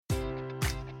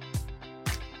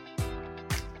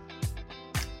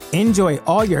Enjoy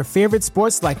all your favorite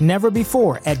sports like never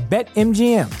before at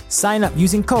BetMGM. Sign up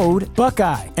using code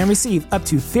Buckeye and receive up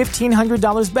to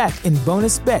 $1,500 back in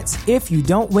bonus bets if you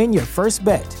don't win your first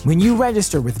bet. When you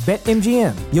register with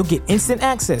BetMGM, you'll get instant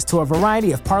access to a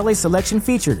variety of parlay selection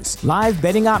features, live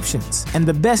betting options, and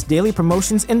the best daily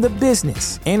promotions in the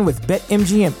business. And with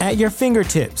BetMGM at your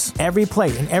fingertips, every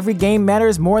play and every game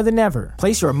matters more than ever.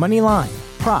 Place your money line,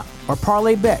 prop, or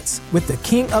parlay bets with the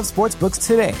king of sportsbooks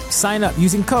today. Sign up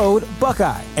using code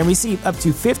Buckeye and receive up to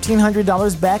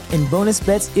 $1,500 back in bonus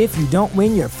bets if you don't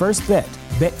win your first bet.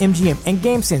 BetMGM and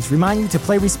GameSense remind you to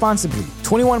play responsibly.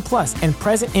 21 plus and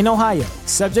present in Ohio,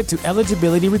 subject to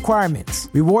eligibility requirements.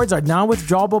 Rewards are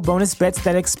non-withdrawable bonus bets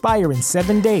that expire in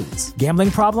 7 days. Gambling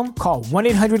problem? Call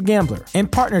 1-800-GAMBLER. In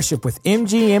partnership with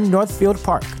MGM Northfield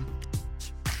Park.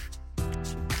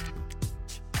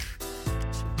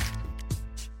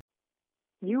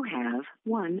 You have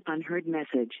one unheard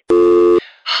message.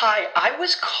 Hi, I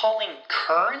was calling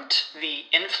Current, the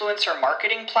influencer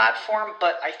marketing platform,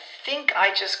 but I think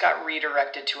I just got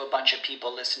redirected to a bunch of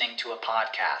people listening to a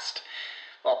podcast.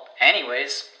 Well,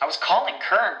 anyways, I was calling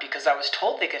Current because I was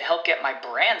told they could help get my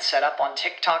brand set up on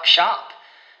TikTok Shop,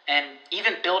 and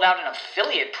even build out an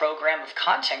affiliate program of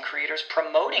content creators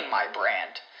promoting my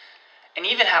brand, and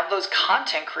even have those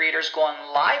content creators go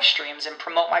on live streams and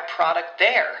promote my product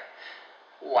there.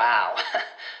 Wow,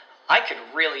 I could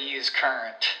really use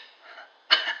Current.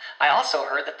 I also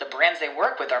heard that the brands they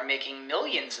work with are making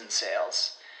millions in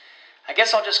sales. I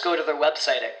guess I'll just go to their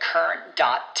website at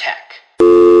current.tech.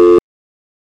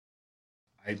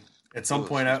 At some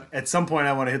point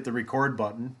I want to hit the record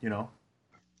button, you know.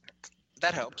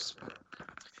 That helps.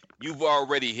 You've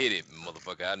already hit it,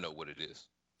 motherfucker. I know what it is.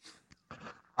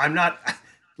 I'm not.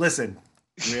 Listen,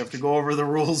 do we have to go over the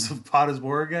rules of Pot is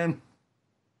War again?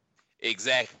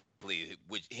 Exactly.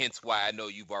 Which hence why I know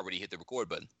you've already hit the record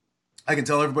button. I can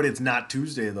tell everybody it's not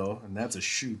Tuesday though, and that's a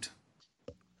shoot.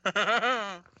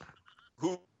 And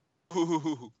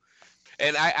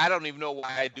I don't even know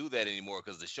why I do that anymore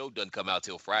because the show doesn't come out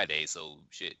till Friday. So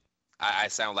shit, I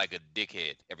sound like a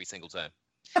dickhead every single time.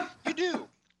 You do,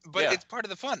 but Yeah. It's part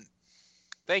of the fun.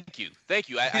 Thank you.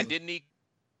 I didn't need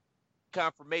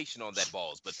confirmation on that,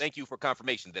 balls, but thank you for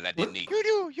confirmation that I didn't need.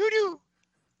 You do.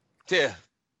 Yeah,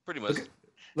 pretty much.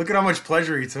 Look at how much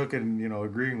pleasure he took in,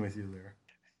 agreeing with you there.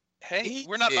 Hey,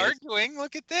 we're not arguing.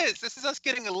 Look at this. This is us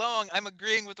getting along. I'm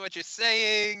agreeing with what you're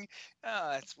saying.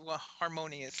 It's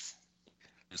harmonious.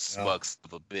 You smug son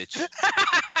of a bitch.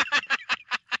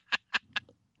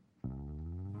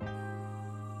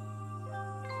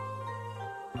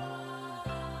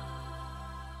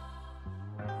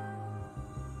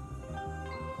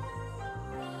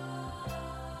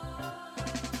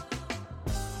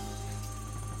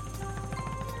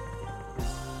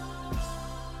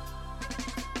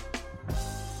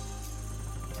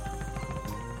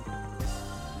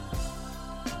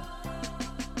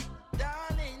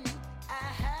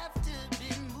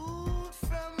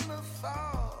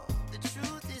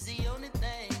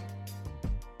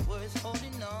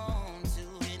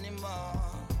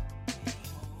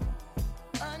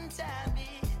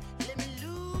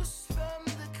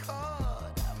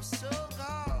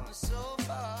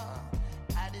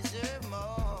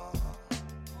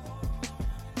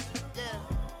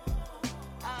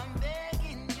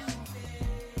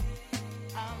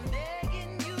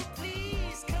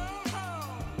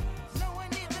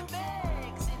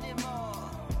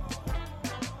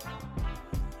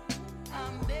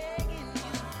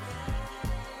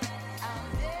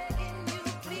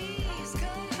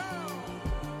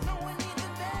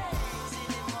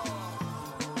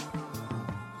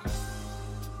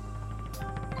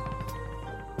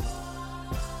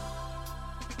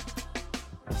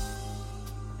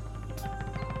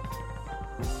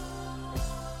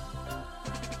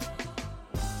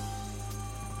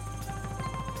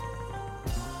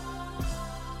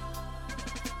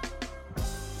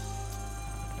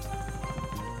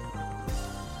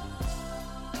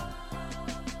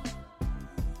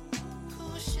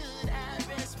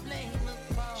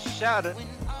 Shout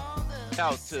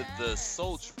out to the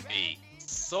sultry,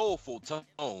 soulful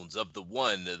tones of the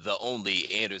one, the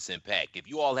only Anderson .Paak. If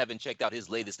you all haven't checked out his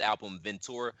latest album,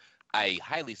 Ventura, I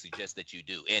highly suggest that you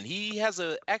do. And he has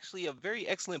actually a very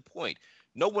excellent point.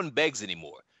 No one begs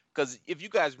anymore. Because if you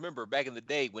guys remember back in the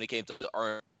day when it came to the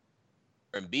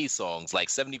R&B songs, like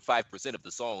 75% of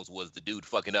the songs was the dude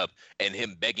fucking up and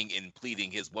him begging and pleading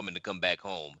his woman to come back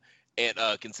home. And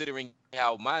considering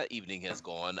how my evening has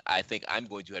gone, I think I'm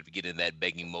going to have to get in that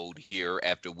begging mode here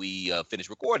after we finish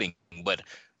recording. But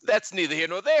that's neither here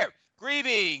nor there.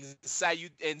 Greetings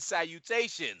and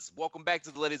salutations. Welcome back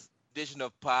to the latest edition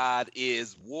of Pod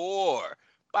is War.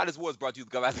 Pod is War is brought to you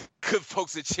by the good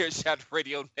folks at Chairshot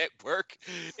Radio Network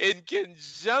in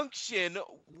conjunction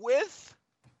with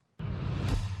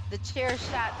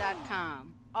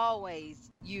TheChairShot.com. Always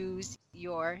use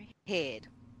your head.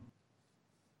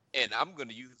 And I'm going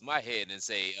to use my head and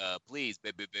say, please,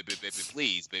 baby, baby, baby,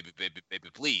 please, baby, baby, baby,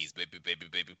 please, baby, baby,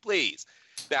 baby, please.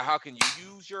 Now, how can you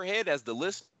use your head as the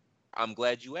listener? I'm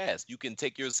glad you asked. You can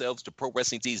take yourselves to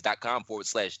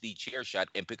ProWrestlingTees.com/TheChairShot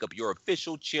and pick up your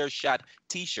official Chairshot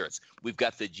t-shirts. We've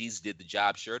got the Jesus Did the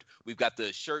Job shirt. We've got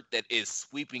the shirt that is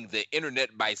sweeping the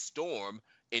internet by storm,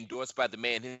 endorsed by the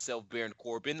man himself, Baron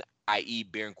Corbin, i.e.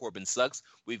 Baron Corbin Sucks.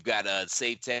 We've got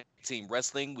Save Tag Team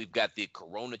Wrestling. We've got the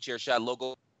Corona Chairshot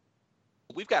logo.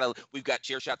 We've got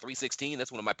Chairshot 316.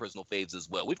 That's one of my personal faves as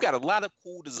well. We've got a lot of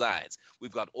cool designs.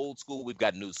 We've got old school. We've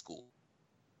got new school.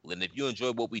 And if you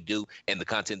enjoy what we do and the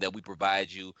content that we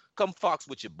provide you, come fox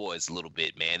with your boys a little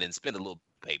bit, man, and spend a little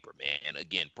paper, man. And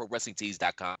again,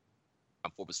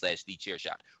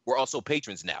 ProWrestlingTees.com/TheChairShot. We're also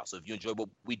patrons now. So if you enjoy what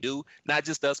we do, not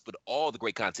just us, but all the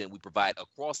great content we provide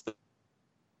across the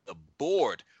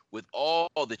board with all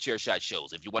the Chairshot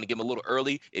shows. If you want to get them a little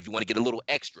early, if you want to get a little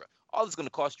extra, all it's going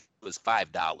to cost you is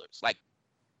 $5. Like,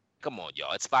 come on,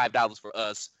 y'all. It's $5 for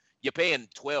us. You're paying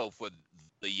 $12 for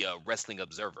the Wrestling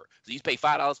Observer. So you pay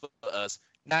 $5 for us,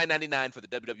 $9.99 for the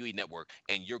WWE Network,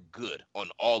 and you're good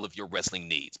on all of your wrestling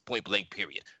needs. Point blank,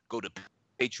 period. Go to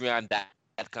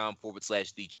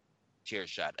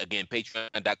patreon.com/TheChairShot. Again,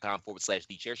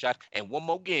 patreon.com/TheChairShot. And one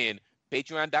more again,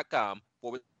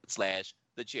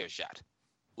 patreon.com/TheChairShot.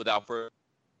 Without further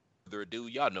ado,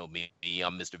 y'all know me.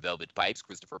 I'm Mr. Velvet Pipes,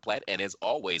 Christopher Platt, and as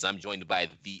always, I'm joined by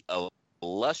the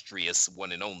illustrious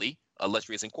one and only,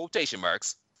 illustrious in quotation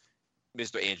marks,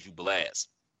 Mr. Andrew Belaz.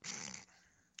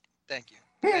 Thank you.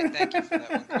 Thank you for that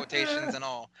one. Quotations and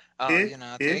all. I'll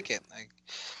take it.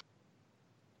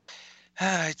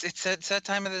 It's that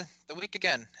time of the week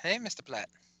again. Hey, Mr. Platt.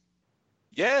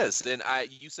 Yes, and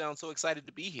you sound so excited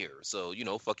to be here. So,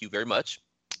 fuck you very much.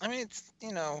 I mean, it's,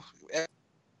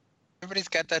 everybody's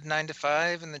got that 9 to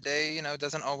 5, and the day,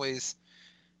 doesn't always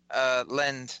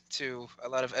lend to a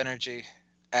lot of energy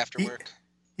after work.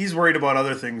 He's worried about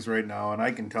other things right now, and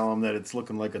I can tell him that it's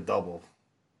looking like a double.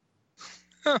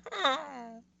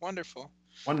 Wonderful.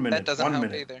 1 minute. That doesn't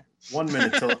help either. 1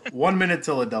 minute till 1 minute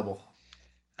till a double.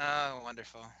 Oh,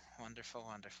 wonderful, wonderful,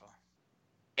 wonderful.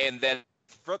 And that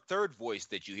third voice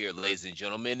that you hear, ladies and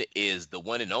gentlemen, is the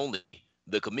one and only,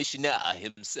 the commissioner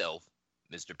himself,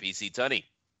 Mr. PC Tunney.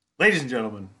 Ladies and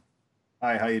gentlemen,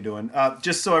 hi, how you doing?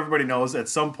 Just so everybody knows, at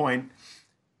some point,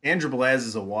 Andrew Belaz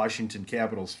is a Washington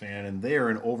Capitals fan, and they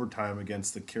are in overtime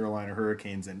against the Carolina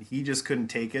Hurricanes, and he just couldn't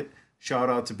take it.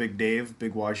 Shout out to Big Dave,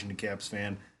 big Washington Caps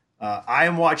fan. I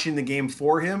am watching the game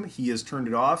for him. He has turned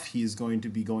it off. He is going to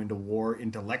be going to war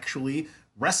intellectually,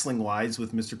 wrestling-wise,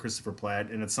 with Mr. Christopher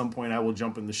Platt, and at some point I will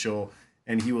jump in the show,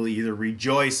 and he will either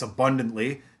rejoice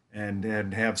abundantly and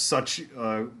have such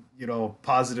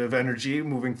positive energy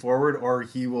moving forward, or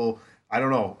he will, I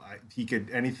don't know, he could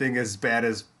anything as bad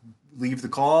as leave the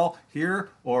call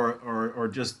here or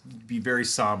just be very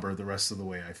somber the rest of the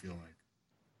way, I feel like.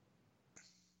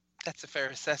 That's a fair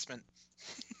assessment.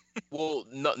 Well,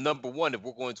 number one, if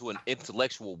we're going to an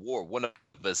intellectual war, one of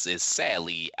us is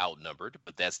sadly outnumbered,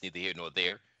 but that's neither here nor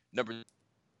there. Number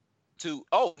two,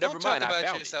 never mind. Don't talk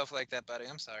about yourself like that, buddy.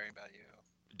 I'm sorry about you.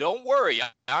 Don't worry,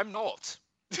 I'm not.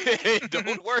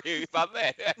 Don't worry about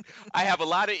that. I have a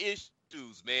lot of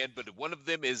issues, man, but one of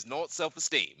them is not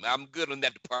self-esteem. I'm good on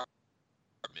that department.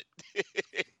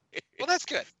 Well, that's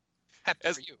good.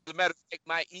 Happy for you. As a matter of fact,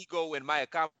 my ego and my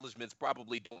accomplishments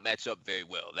probably don't match up very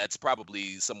well. That's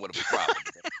probably somewhat of a problem.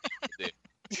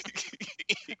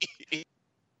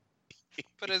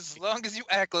 But as long as you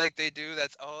act like they do,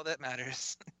 that's all that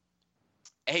matters.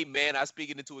 Hey, man, I speak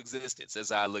it into existence.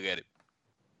 That's how I look at it.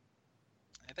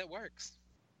 That works.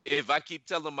 If I keep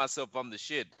telling myself I'm the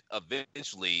shit,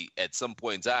 eventually, at some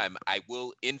point in time, I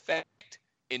will, in fact,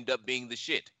 end up being the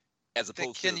shit. As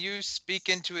opposed Can you speak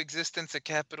into existence a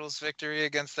Capitals victory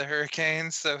against the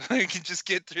Hurricanes so we can just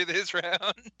get through this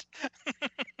round?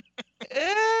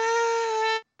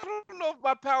 I don't know if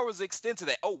my powers extend to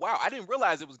that. Oh, wow. I didn't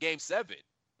realize it was Game 7.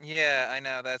 Yeah, I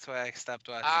know. That's why I stopped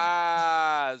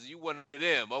watching. So you one of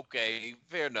them. Okay,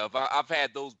 fair enough. I've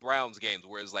had those Browns games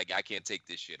where it's like, I can't take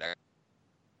this shit. I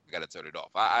got to turn it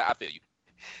off. I feel you.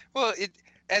 Well,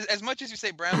 as much as you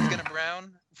say Brown's going to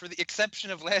Brown, for the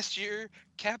exception of last year,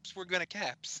 Caps were going to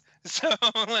Caps. So,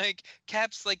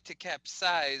 Caps like to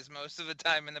capsize most of the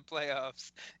time in the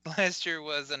playoffs. Last year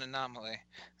was an anomaly.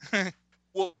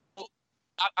 Well,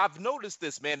 I've noticed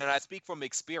this, man, and I speak from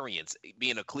experience,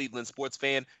 being a Cleveland sports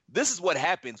fan. This is what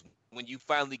happens when you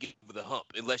finally get over the hump,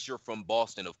 unless you're from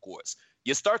Boston, of course.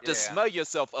 You start to smell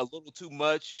yourself a little too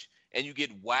much, and you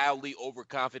get wildly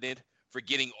overconfident,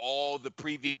 forgetting all the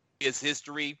previous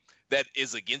history that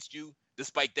is against you,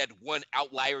 despite that one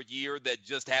outlier year that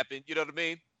just happened. You know what I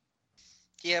mean?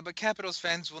 Yeah, but Capitals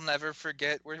fans will never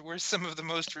forget. We're some of the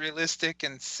most realistic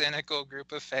and cynical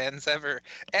group of fans ever.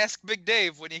 Ask Big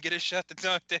Dave when you get a shot to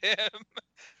talk to him.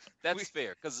 That's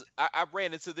fair, because I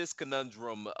ran into this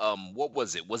conundrum. What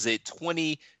was it? Was it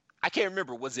 20? I can't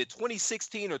remember. Was it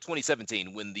 2016 or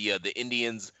 2017 when the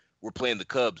Indians were playing the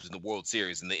Cubs in the World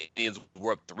Series, and the Indians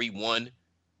were up 3-1,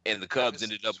 and the Cubs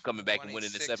ended up coming back and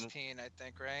winning the seventh? 2016, I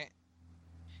think, right?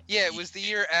 Yeah, it was the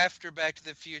year after Back to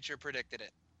the Future predicted it.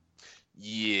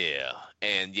 Yeah,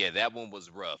 and yeah, that one was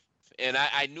rough. And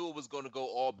I knew it was going to go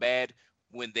all bad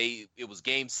when it was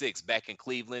Game 6 back in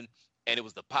Cleveland, and it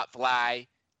was the pop fly,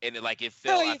 and it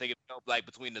fell. I think it fell like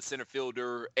between the center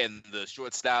fielder and the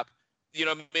shortstop. You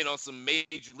know what I mean? On some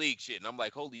major league shit. And I'm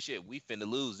like, holy shit, we finna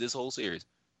lose this whole series.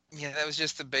 Yeah, that was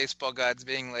just the baseball gods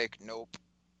being like, nope.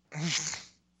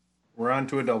 We're on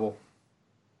to a double.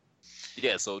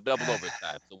 Yeah, so double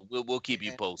overtime. So we'll keep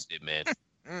you posted, man.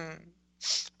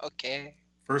 Okay.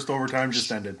 First overtime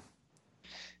just ended.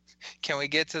 Can we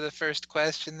get to the first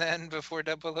question then before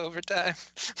double overtime?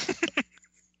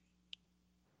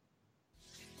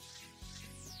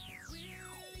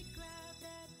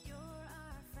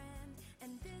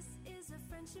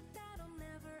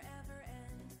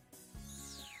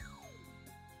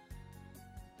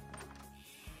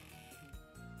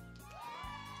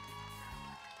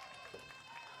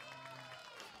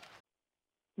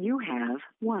 You have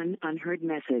one unheard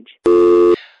message.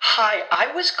 Hi,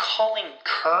 I was calling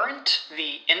Current,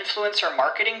 the influencer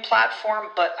marketing platform,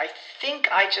 but I think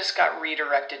I just got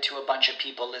redirected to a bunch of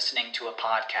people listening to a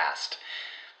podcast.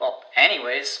 Well,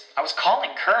 anyways, I was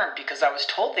calling Current because I was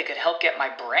told they could help get my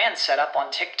brand set up on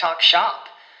TikTok Shop,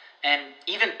 and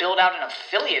even build out an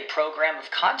affiliate program of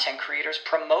content creators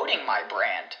promoting my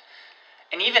brand,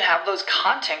 and even have those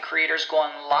content creators go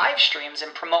on live streams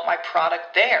and promote my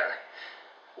product there.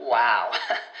 Wow,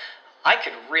 I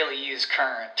could really use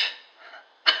Current.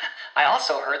 I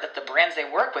also heard that the brands they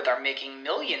work with are making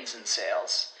millions in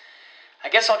sales. I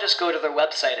guess I'll just go to their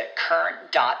website at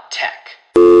current.tech.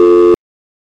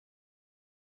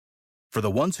 For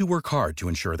the ones who work hard to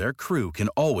ensure their crew can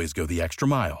always go the extra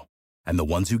mile, and the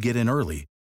ones who get in early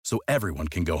so everyone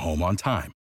can go home on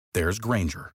time, there's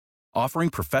Grainger, offering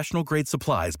professional-grade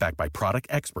supplies backed by product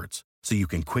experts so you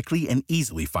can quickly and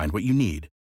easily find what you need.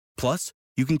 Plus,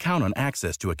 you can count on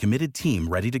access to a committed team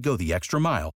ready to go the extra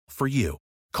mile for you.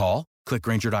 Call, click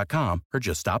Grainger.com, or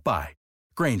just stop by.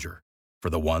 Grainger, for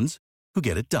the ones who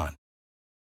get it done.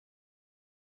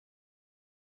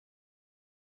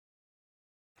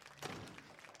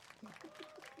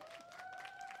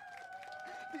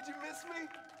 Did you miss me?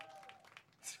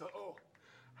 So,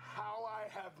 how I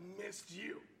have missed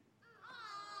you.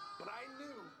 But I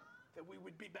knew that we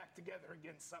would be back together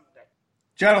again someday.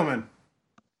 Gentlemen,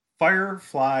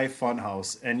 Firefly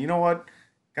Funhouse. And you know what?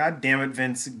 God damn it,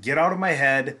 Vince. Get out of my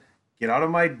head. Get out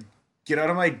of my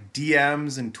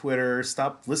DMs and Twitter.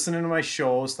 Stop listening to my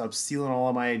show. Stop stealing all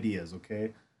of my ideas, okay?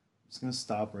 I'm just going to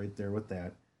stop right there with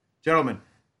that. Gentlemen,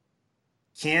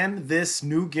 can this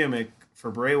new gimmick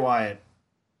for Bray Wyatt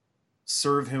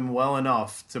serve him well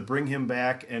enough to bring him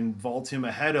back and vault him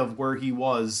ahead of where he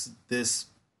was, this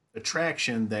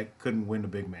attraction that couldn't win a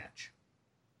big match?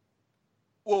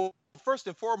 Well, first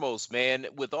and foremost, man,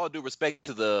 with all due respect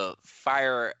to the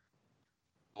Firefly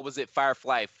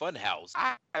Funhouse,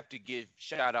 I have to give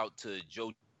shout out to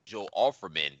Joe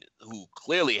Offerman, who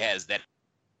clearly has that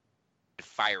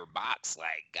firebox.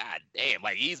 Like, god damn,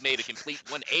 like he's made a complete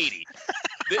 180.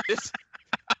 this,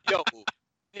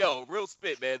 yo, real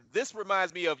spit, man. This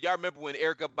reminds me of, y'all remember when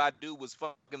Erykah Badu was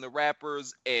fucking the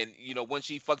rappers, and when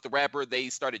she fucked the rapper, they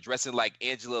started dressing like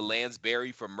Angela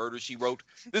Lansbury from Murder, She Wrote.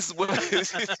 This is what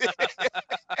this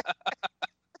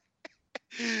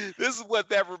is what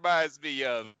that reminds me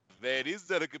of, man. He's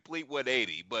done a complete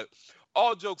 180. But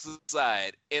all jokes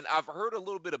aside, and I've heard a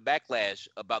little bit of backlash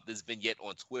about this vignette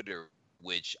on Twitter,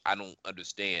 which I don't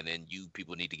understand, and you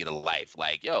people need to get a life.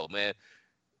 Like, yo, man,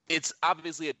 it's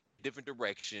obviously a different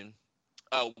direction.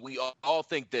 We all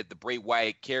think that the Bray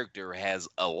Wyatt character has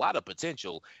a lot of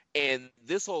potential, and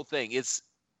this whole thing, it's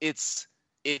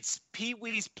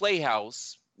Pee-wee's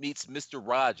Playhouse meets Mr.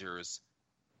 Rogers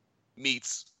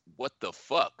meets what the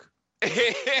fuck.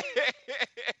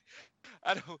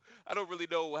 I don't really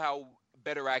know how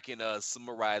better I can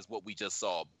summarize what we just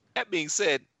saw. That being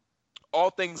said, all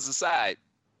things aside,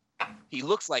 He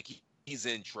looks like he's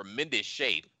in tremendous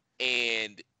shape,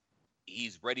 and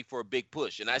he's ready for a big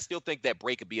push. And I still think that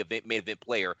Bray could be a main event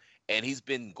player, and he's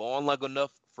been gone long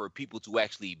enough for people to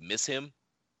actually miss him.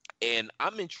 And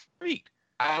I'm intrigued.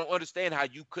 I don't understand how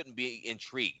you couldn't be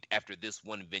intrigued after this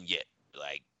one vignette.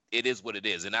 Like, it is what it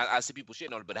is. And I see people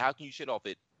shitting on it, but how can you shit on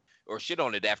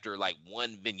it after like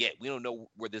one vignette? We don't know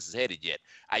where this is headed yet.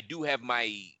 I do have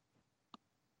my,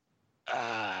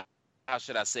 how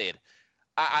should I say it?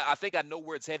 I think I know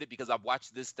where it's headed because I've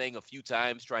watched this thing a few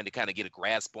times trying to kind of get a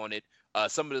grasp on it.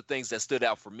 Some of the things that stood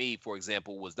out for me, for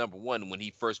example, was number one, when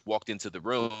he first walked into the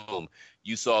room,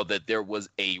 you saw that there was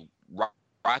a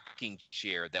rocking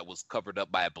chair that was covered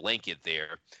up by a blanket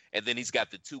there. And then he's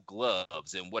got the two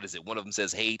gloves. And what is it? One of them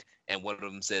says hate and one of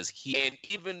them says he. And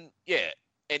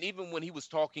even when he was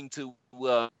talking to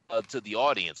the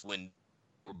audience, when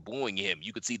were booing him,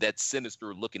 you could see that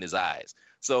sinister look in his eyes.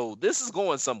 So this is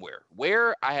going somewhere.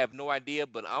 Where, I have no idea,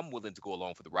 but I'm willing to go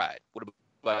along for the ride. What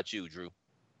about you, Drew?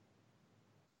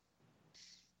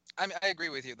 I agree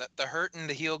with you. The hurt and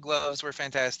the heel gloves were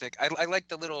fantastic. I like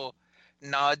the little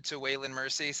nod to Waylon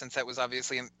Mercy, since that was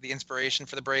obviously the inspiration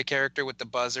for the Bray character, with the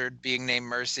buzzard being named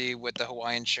Mercy with the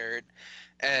Hawaiian shirt.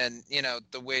 And, you know,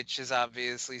 the witch is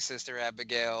obviously Sister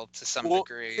Abigail to some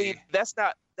degree. See, that's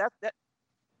not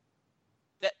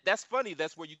that's funny.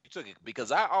 That's where you took it,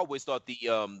 because I always thought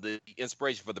the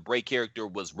inspiration for the Bray character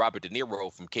was Robert De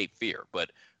Niro from Cape Fear.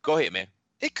 But go ahead, man.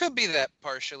 It could be that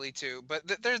partially too, but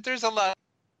there's a lot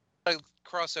of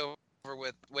crossover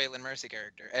with Waylon Mercy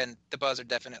character, and the buzzer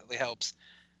definitely helps.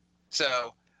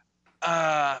 So,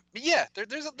 yeah, there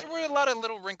were a lot of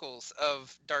little wrinkles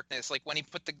of darkness. Like when he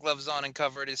put the gloves on and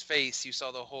covered his face, you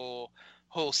saw the whole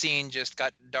scene just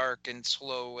got dark and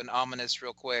slow and ominous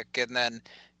real quick, and then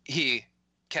he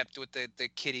kept with the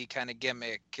kitty kind of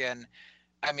gimmick. And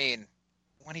I mean,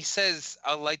 when he says,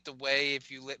 "I'll light the way if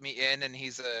you let me in," and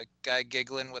he's a guy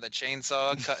giggling with a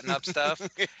chainsaw cutting up stuff,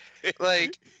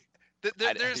 like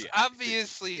there's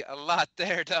obviously a lot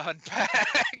there to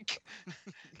unpack.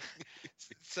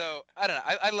 So I don't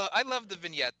know. I love the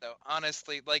vignette though.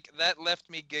 Honestly, like that left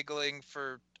me giggling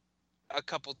for a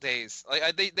couple days.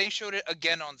 Like they showed it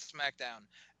again on SmackDown,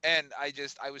 and I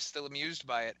was still amused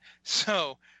by it.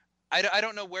 So I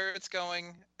don't know where it's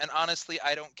going, and honestly,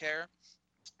 I don't care.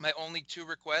 My only two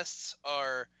requests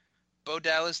are Bo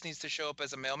Dallas needs to show up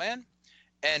as a mailman,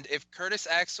 and if Curtis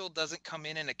Axel doesn't come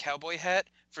in a cowboy hat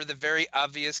for the very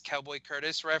obvious Cowboy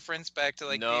Curtis reference back to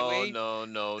like Pee-wee,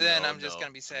 then I'm just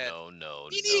gonna be sad. No.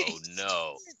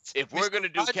 If we're gonna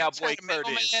do Cowboy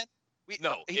Curtis,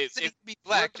 if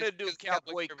we're gonna do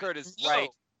Cowboy Curtis right,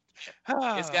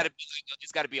 it's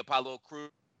gotta be Apollo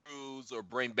Crews or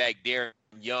bring back Darren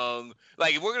Young.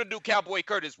 Like if we're gonna do Cowboy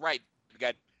Curtis right,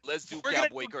 let's do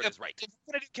Cowboy Curtis right. If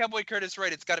we're gonna do Cowboy Curtis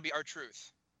right, it's got to be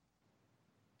R-Truth.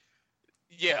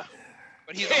 Yeah,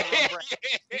 but he's on the wrong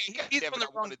brand. He's on the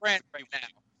wrong brand right now.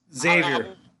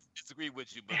 Xavier. I disagree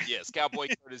with you, but yes, Cowboy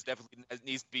Curtis definitely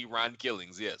needs to be Ron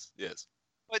Killings. Yes.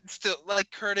 But still,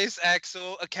 like Curtis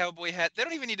Axel, a cowboy hat. They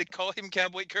don't even need to call him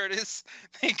Cowboy Curtis.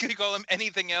 They could call him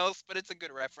anything else, but it's a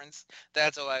good reference.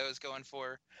 That's all I was going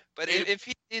for. But if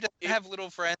he did have little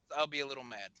friends, I'll be a little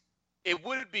mad. It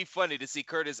would be funny to see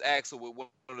Curtis Axel with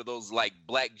one of those like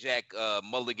blackjack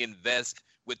mulligan vest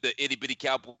with the itty bitty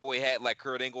cowboy hat like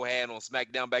Kurt Angle had on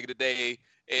SmackDown back in the day.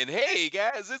 And hey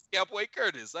guys, it's Cowboy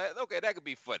Curtis. Okay, that could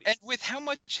be funny. And with how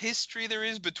much history there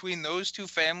is between those two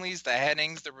families, the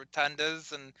Hennings, the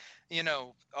Rotundas, and you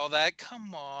know all that.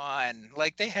 Come on,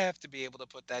 like they have to be able to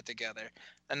put that together.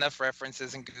 Enough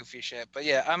references and goofy shit. But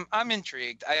yeah, I'm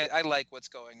intrigued. I like what's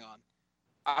going on.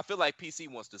 I feel like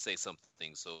PC wants to say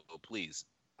something, so please.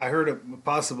 I heard a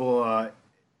possible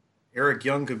Eric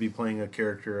Young could be playing a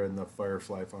character in the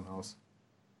Firefly Funhouse.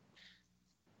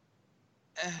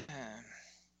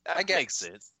 That makes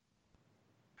sense.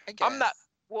 I guess.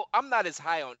 I'm not as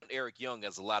high on Eric Young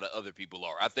as a lot of other people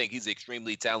are. I think he's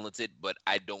extremely talented, but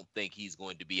I don't think he's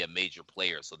going to be a major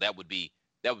player. So that would be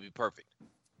perfect.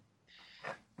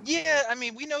 Yeah, I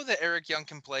mean, we know that Eric Young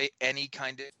can play any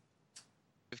kind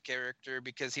of character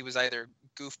because he was either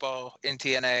goofball in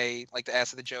TNA, like the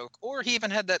ass of the joke, or he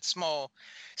even had that small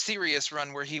serious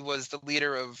run where he was the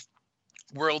leader of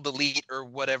World Elite or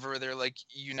whatever their like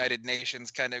United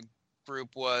Nations kind of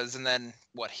group was, and then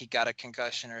he got a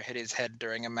concussion or hit his head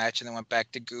during a match and then went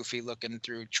back to goofy looking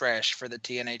through trash for the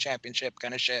TNA championship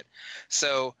kind of shit.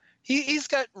 So he's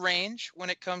got range when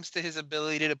it comes to his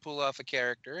ability to pull off a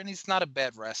character, and he's not a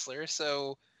bad wrestler,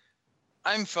 so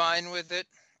I'm fine with it.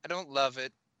 I don't love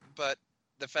it, but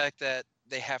the fact that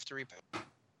they have to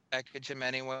repackage him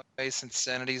anyway since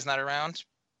Sanity's not around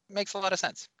makes a lot of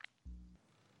sense.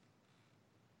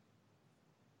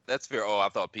 That's fair. Oh, I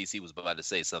thought PC was about to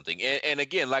say something. And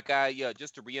again,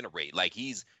 just to reiterate, like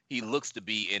he looks to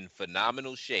be in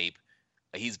phenomenal shape.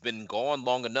 He's been gone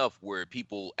long enough where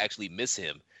people actually miss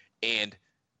him. And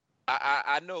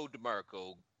I know,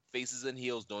 DeMarco, faces and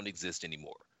heels don't exist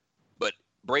anymore. But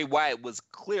Bray Wyatt was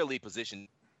clearly positioned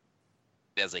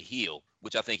as a heel,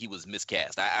 which I think he was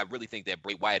miscast. I really think that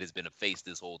Bray Wyatt has been a face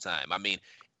this whole time. I mean,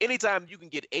 anytime you can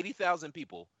get 80,000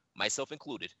 people, myself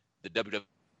included, the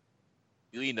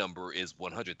WWE number is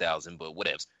 100,000, but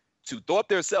whatevs, to throw up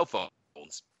their cell phones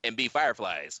and be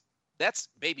fireflies, that's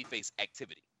babyface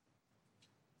activity.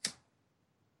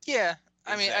 Yeah,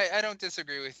 I mean, Exactly. I don't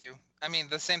disagree with you. I mean,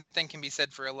 the same thing can be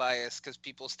said for Elias because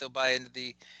people still buy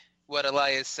into what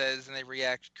Elias says and they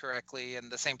react correctly,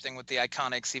 and the same thing with the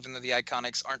Iconics, even though the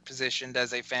Iconics aren't positioned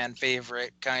as a fan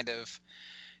favorite kind of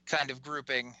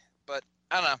grouping. But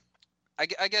I don't know.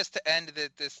 I guess to end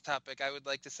this topic, I would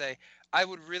like to say I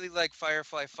would really like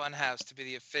Firefly Funhouse to be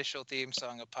the official theme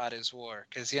song of Pot is War,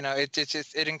 because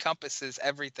it encompasses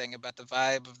everything about the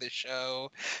vibe of the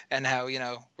show and how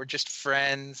we're just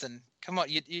friends. And come on,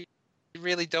 you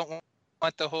really don't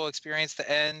want the whole experience to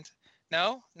end?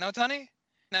 No, Tony,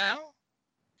 no.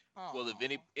 Well,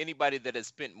 if anybody that has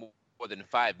spent more than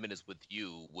 5 minutes with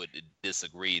you would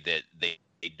disagree that they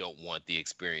don't want the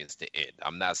experience to end.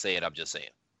 I'm not saying. I'm just saying.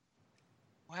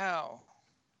 Wow,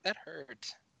 that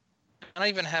hurt. I don't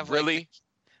even have Really?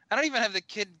 I don't even have the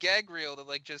kid gag reel to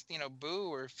just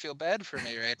boo or feel bad for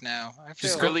me right now. I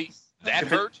feel Really? That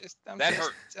hurt?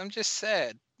 Hurt. I'm just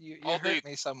sad. You hurt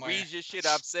me somewhere. Egregious shit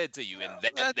I've said to you, and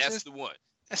that's the one.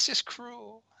 That's just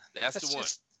cruel. That's the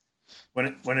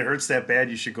one. When it hurts that bad,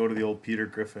 you should go to the old Peter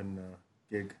Griffin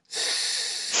gig.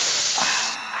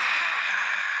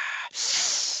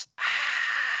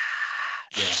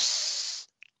 Yeah.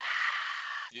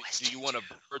 Do you want a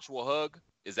virtual hug?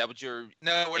 Is that what you're?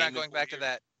 No, we're not going back to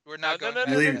that. We're not going. No.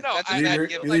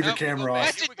 Leave your camera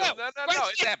off. No,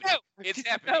 it's happening. It's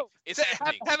happening. It's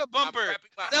happening. Have a bumper.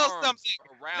 Sell something.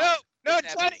 No,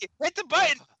 Johnny, hit the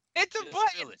button. Hit the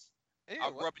button.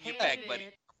 I'll rub your back, buddy.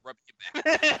 Rub your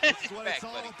back. That's what it's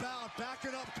all about.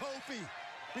 Backing up Kofi,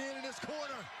 being in his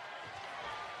corner.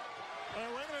 Wait a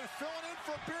minute, filling in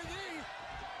for Big E.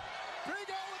 Big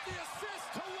O with the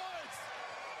assist to Woods.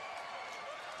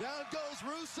 Down goes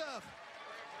Rusev.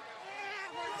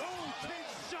 Oh,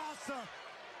 Kinshasa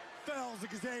fells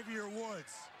Xavier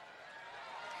Woods.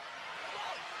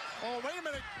 Oh, wait a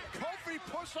minute. Kofi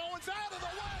pushed Owens out of the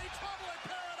way. Trouble in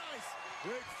paradise.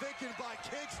 Big thinking by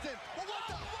Kingston. Well, what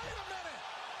the? Wait a minute.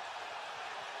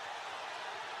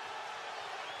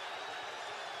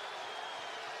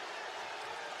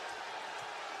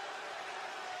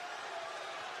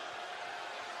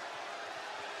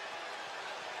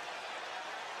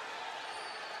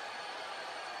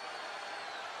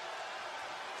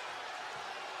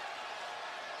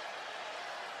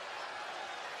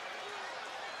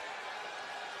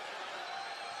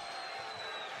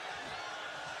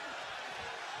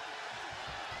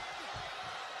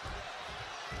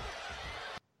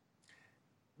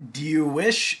 Do you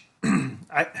wish?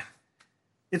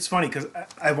 It's funny because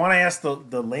I want to ask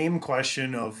the lame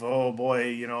question of, oh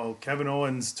boy, Kevin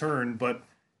Owens' turn, but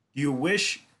do you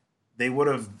wish they would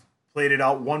have played it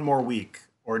out one more week,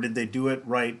 or did they do it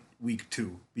right week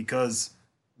 2? Because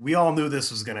we all knew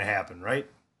this was going to happen, right?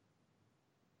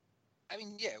 I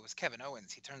mean, yeah, it was Kevin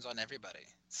Owens. He turns on everybody,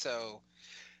 so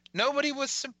nobody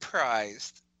was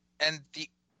surprised. And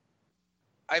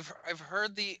I've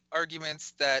heard the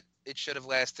arguments that it should have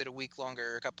lasted a week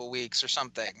longer, a couple weeks or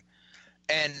something.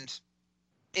 And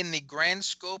in the grand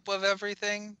scope of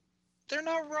everything, they're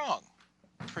not wrong,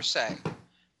 per se.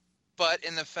 But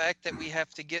in the fact that we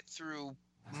have to get through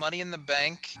Money in the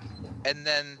Bank, and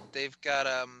then they've got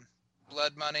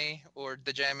Blood Money or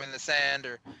the Jam in the Sand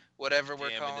or whatever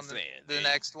we're calling the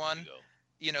next one,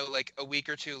 like a week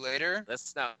or two later.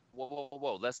 Let's not.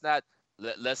 Whoa. Let's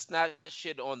not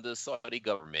shit on the Saudi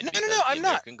government. No, the I'm not.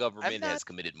 American government has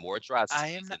committed more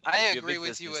atrocities. I agree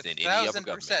with you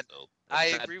 1,000%. I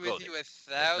agree with you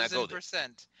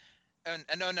 1,000%. And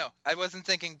no, I wasn't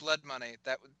thinking Blood Money.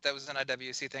 That was an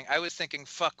IWC thing. I was thinking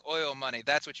fuck oil money.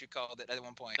 That's what you called it at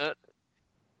one point.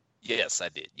 Yes, I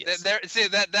did. Yes.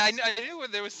 I knew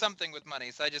there was something with money,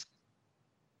 so I just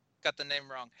got the name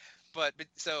wrong. But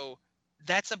so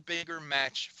that's a bigger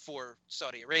match for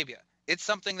Saudi Arabia. It's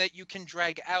something that you can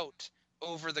drag out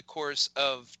over the course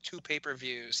of 2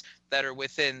 pay-per-views that are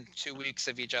within 2 weeks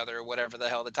of each other, or whatever the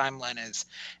hell the timeline is.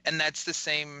 And that's the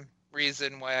same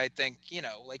reason why I think,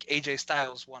 like AJ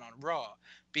Styles won on Raw,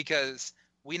 because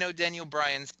we know Daniel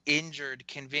Bryan's injured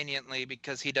conveniently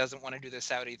because he doesn't want to do the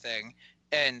Saudi thing.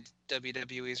 And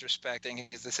WWE is respecting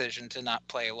his decision to not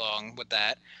play along with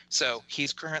that. So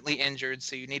he's currently injured,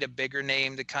 so you need a bigger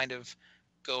name to kind of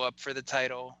go up for the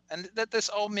title. And that this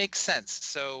all makes sense.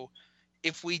 So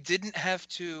if we didn't have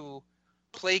to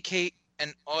placate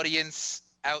an audience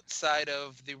outside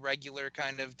of the regular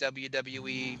kind of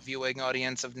WWE viewing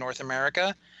audience of North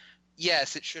America,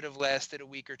 yes, it should have lasted a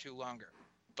week or two longer.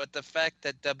 But the fact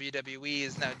that WWE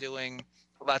is now doing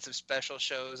lots of special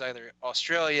shows, either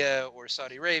Australia or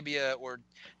Saudi Arabia, or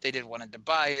they did one in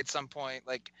Dubai at some point,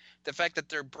 like the fact that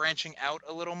they're branching out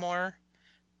a little more,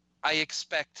 I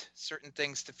expect certain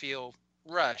things to feel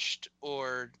rushed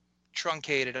or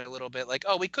truncated a little bit. Like,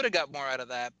 oh, we could have got more out of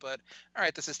that, but all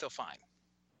right, this is still fine.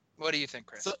 What do you think,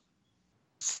 Chris? So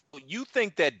you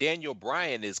think that Daniel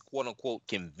Bryan is quote unquote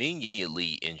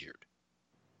conveniently injured?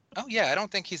 Oh, yeah, I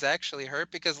don't think he's actually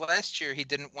hurt because last year he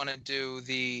didn't want to do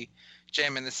the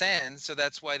Jam in the Sand, so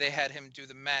that's why they had him do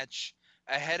the match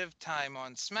ahead of time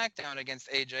on SmackDown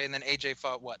against AJ, and then AJ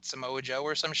fought, what, Samoa Joe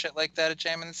or some shit like that at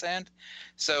Jam in the Sand?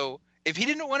 So if he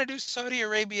didn't want to do Saudi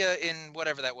Arabia in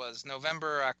whatever that was,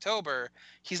 November or October,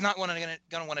 he's not going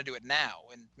to want to do it now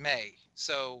in May.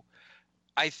 So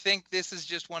I think this is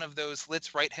just one of those,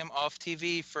 let's write him off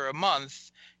TV for a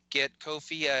month, get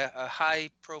Kofi a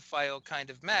high-profile kind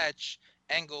of match,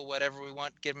 Angle whatever we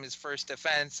want, give him his first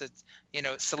defense. It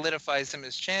solidifies him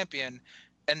as champion,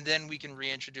 and then we can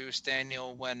reintroduce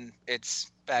Daniel when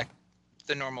it's back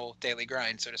the normal daily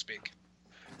grind, so to speak.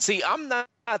 See, I'm not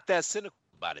that cynical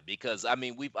about it because, I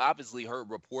mean, we've obviously heard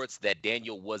reports that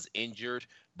Daniel was injured,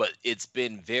 but it's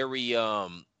been very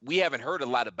we haven't heard a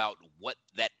lot about what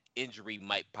that injury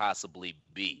might possibly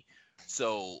be.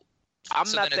 So I'm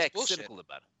not that cynical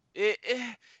about it.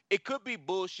 It could be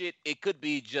bullshit. It could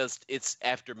be just it's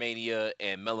after Mania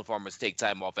and Melon Farmers take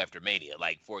time off after Mania.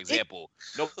 Like, for example,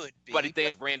 nobody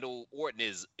thinks Randall Orton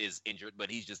is injured,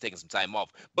 but he's just taking some time off.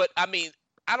 But I mean,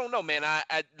 I don't know, man.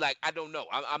 I don't know.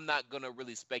 I'm not gonna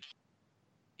really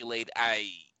speculate.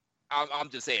 I'm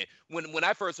just saying when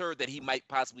I first heard that he might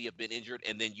possibly have been injured,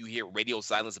 and then you hear radio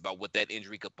silence about what that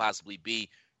injury could possibly be,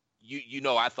 you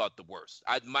know, I thought the worst.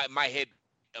 My head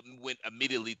went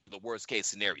immediately to the worst case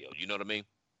scenario. You know what I mean?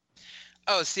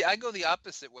 Oh, see, I go the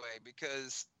opposite way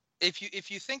because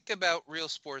if you think about real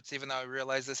sports, even though I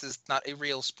realize this is not a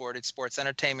real sport, it's sports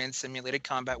entertainment, simulated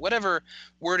combat, whatever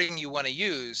wording you want to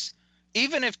use,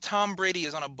 even if Tom Brady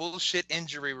is on a bullshit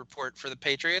injury report for the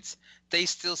Patriots, they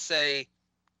still say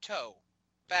toe,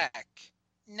 back,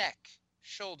 neck,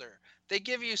 shoulder. They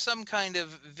give you some kind of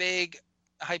vague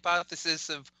hypothesis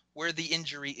of where the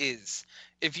injury is.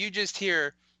 If you just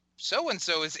hear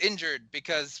so-and-so is injured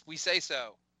because we say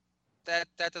so, that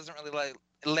doesn't really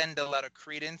lend a lot of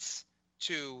credence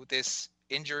to this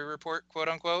injury report, quote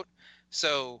unquote.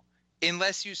 So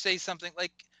unless you say something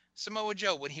like Samoa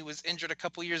Joe, when he was injured a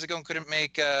couple years ago and couldn't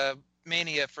make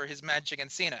Mania for his match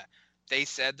against Cena, they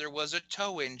said there was a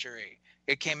toe injury.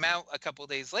 It came out a couple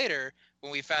days later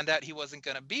when we found out he wasn't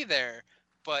going to be there,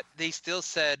 but they still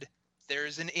said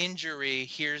there's an injury,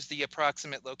 here's the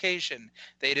approximate location.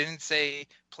 They didn't say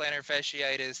plantar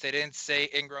fasciitis, they didn't say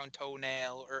ingrown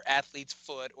toenail or athlete's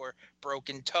foot or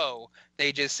broken toe.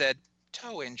 They just said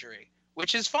toe injury,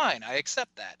 which is fine. I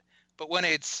accept that. But when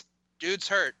it's dude's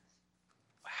hurt,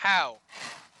 how?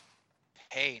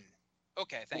 Pain.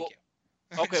 Okay, thank you.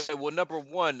 Okay, well, number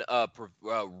one,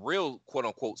 real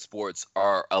quote-unquote sports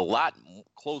are a lot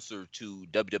closer to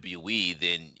WWE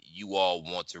than you all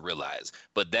want to realize.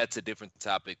 But that's a different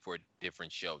topic for a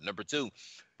different show. Number two,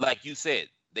 like you said,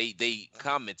 they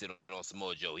commented on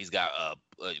Samoa Joe. He's got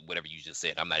whatever you just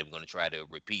said. I'm not even going to try to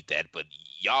repeat that, but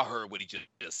y'all heard what he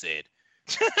just said.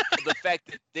 the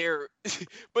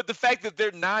fact that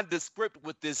they're nondescript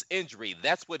with this injury,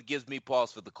 that's what gives me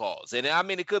pause for the cause. And I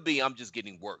mean, it could be I'm just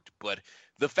getting worked, but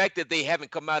the fact that they haven't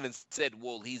come out and said,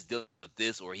 well, he's dealing with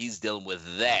this or he's dealing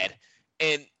with that,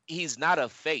 and he's not a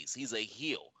face, he's a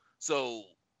heel. So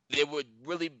there would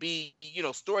really be,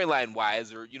 storyline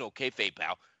wise or, kayfabe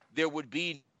pal, there would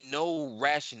be no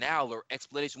rationale or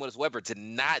explanation whatsoever to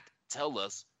not tell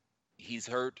us he's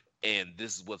hurt and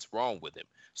this is what's wrong with him.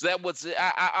 So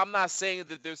I'm not saying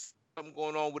that there's something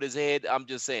going on with his head. I'm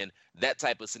just saying that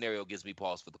type of scenario gives me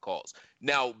pause for the cause.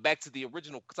 Now, back to the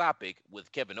original topic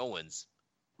with Kevin Owens.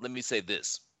 Let me say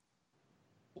this.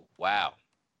 Wow.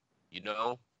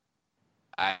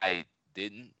 I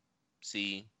didn't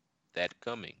see that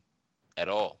coming at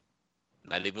all.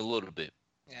 Not even a little bit.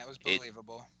 Yeah, it was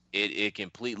believable. It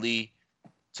completely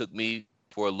took me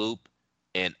for a loop,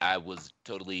 and I was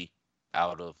totally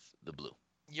out of the blue.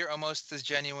 You're almost as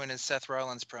genuine as Seth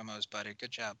Rollins promos, buddy.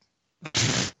 Good job.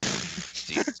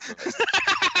 Jesus Christ.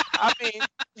 I mean,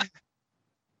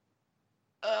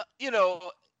 you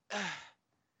know,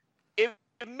 it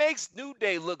makes New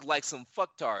Day look like some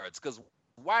fucktards. Because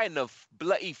why in the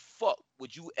bloody fuck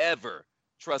would you ever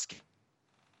trust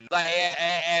like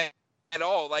at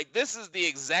all? Like, this is the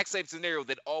exact same scenario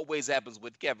that always happens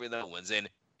with Kevin Owens. And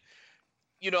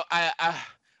you know, I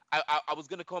was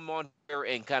gonna come on here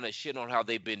and kind of shit on how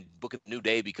they've been booking New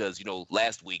Day because, you know,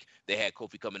 last week they had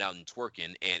Kofi coming out and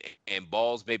twerking, and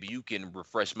Balls, maybe you can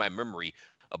refresh my memory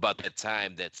about that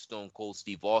time that Stone Cold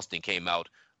Steve Austin came out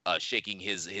shaking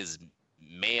his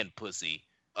man pussy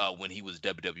when he was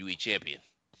WWE champion.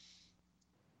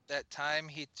 That time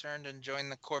he turned and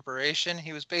joined the corporation,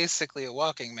 he was basically a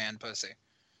walking man pussy.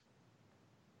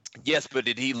 Yes, but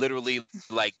did he literally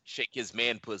like shake his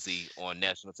man pussy on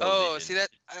national television? Oh, see that?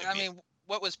 I mean,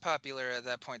 what was popular at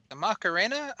that point? The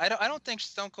Macarena? I don't think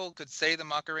Stone Cold could say the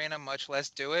Macarena, much less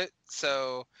do it.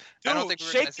 So dude, I don't think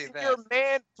we're gonna see that. Your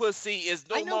man pussy is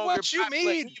no longer. I know what you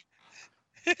mean.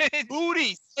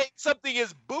 Booty. Saying something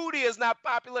is booty is not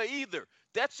popular either.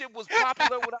 That shit was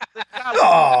popular when I was in college.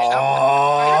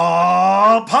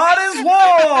 Oh, pot is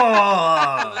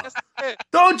warm.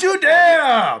 Don't you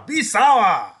dare be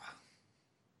sour.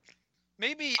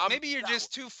 Maybe you're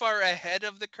just too far ahead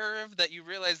of the curve that you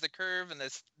realize the curve and the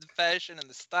fashion and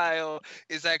the style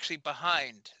is actually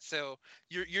behind. So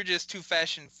you're just too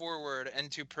fashion forward and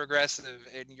too progressive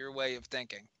in your way of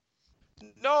thinking.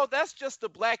 No, that's just the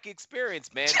black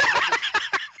experience, man.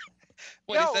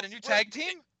 What, is that a new tag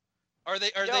team? Are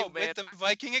they with the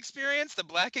Viking experience, the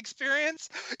black experience?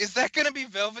 Is that going to be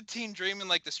Velveteen Dream and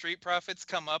like the Street Profits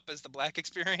come up as the black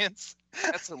experience?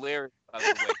 That's hilarious, by the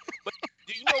way. But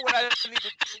do you know what I need to do?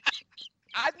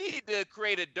 I need to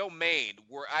create a domain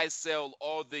where I sell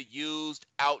all the used,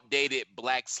 outdated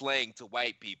black slang to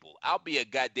white people. I'll be a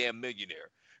goddamn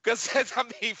millionaire. Because, I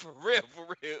mean, for real.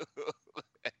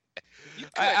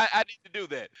 I need to do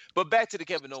that. But back to the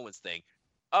Kevin Owens thing.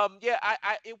 Yeah,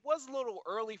 it was a little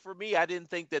early for me. I didn't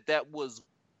think that was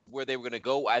where they were going to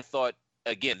go. I thought,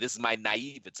 again, this is my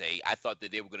naivete. I thought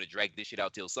that they were going to drag this shit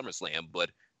out till SummerSlam, but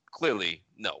clearly,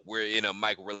 no. We're in a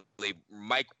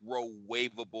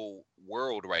microwavable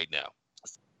world right now.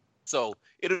 So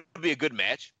it'll be a good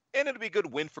match, and it'll be a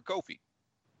good win for Kofi.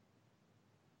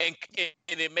 And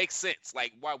it makes sense.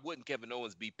 Like, why wouldn't Kevin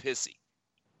Owens be pissy?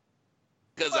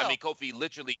 Because, I mean, Kofi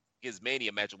literally his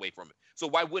Mania match away from it. So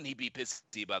why wouldn't he be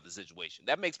pissy about the situation?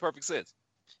 That makes perfect sense.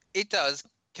 It does.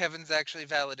 Kevin's actually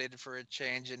validated for a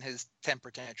change in his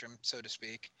temper tantrum, so to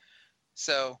speak.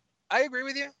 So I agree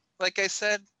with you. Like I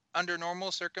said, under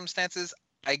normal circumstances,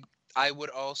 I would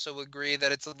also agree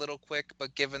that it's a little quick,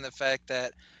 but given the fact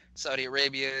that Saudi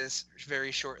Arabia is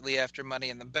very shortly after Money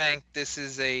in the Bank, this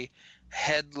is a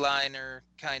headliner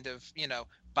kind of,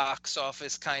 box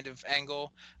office kind of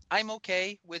angle. I'm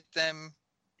okay with them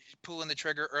pulling the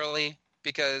trigger early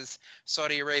because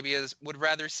Saudi Arabia would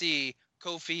rather see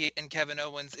Kofi and Kevin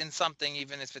Owens in something,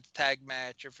 even if it's a tag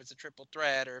match or if it's a triple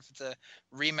threat or if it's a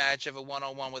rematch of a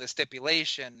one-on-one with a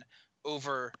stipulation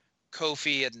over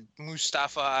Kofi and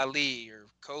Mustafa Ali or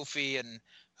Kofi and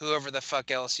whoever the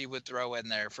fuck else you would throw in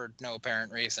there for no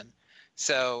apparent reason.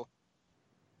 So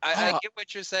I get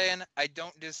what you're saying. I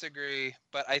don't disagree,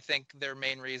 but I think their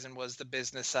main reason was the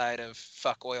business side of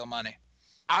fuck oil money.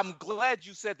 I'm glad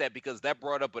you said that because that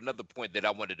brought up another point that I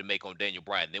wanted to make on Daniel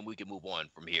Bryan. Then we can move on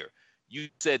from here. You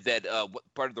said that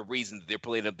part of the reason that they're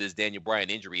playing up this Daniel Bryan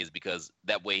injury is because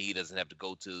that way he doesn't have to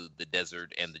go to the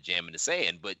desert and the jam in the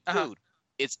sand. But, dude,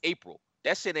 it's April.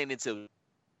 That shit ain't until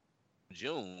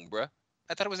June, bruh.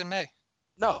 I thought it was in May.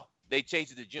 No, they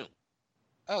changed it to June.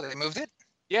 Oh, they moved it?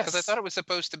 Yes. Because I thought it was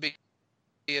supposed to be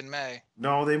in May.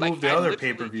 No, they moved the other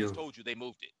pay-per-view. I just told you they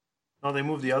moved it. No, they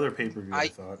moved the other pay-per-view, I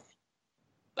thought.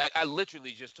 Like, I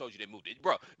literally just told you they moved it.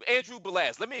 Bro, Andrew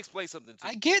Belaz, let me explain something to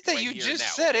you. I get that right you just now.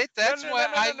 said it. That's why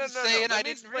I was no, saying let I me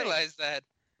didn't explain. realize that.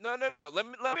 No. Let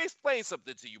me explain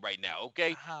something to you right now,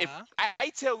 okay? If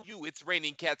I tell you it's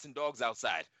raining cats and dogs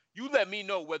outside, you let me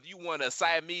know whether you want a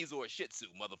Siamese or a Shih Tzu,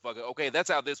 motherfucker. Okay, that's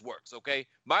how this works, okay?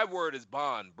 My word is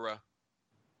bond, bruh.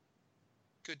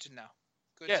 Good to know.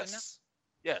 Good yes. to know.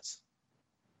 Yes.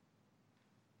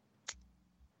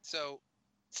 So,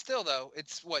 still though,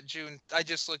 it's what, June? I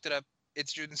just looked it up.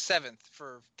 It's June 7th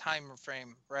for time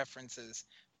frame references,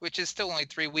 which is still only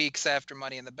 3 weeks after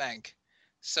Money in the Bank.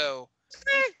 So,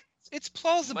 it's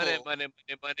plausible. Money.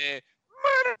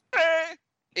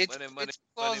 It's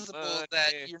plausible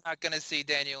that you're not going to see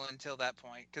Daniel until that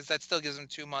point, because that still gives him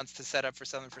 2 months to set up for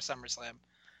something for SummerSlam.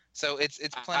 So it's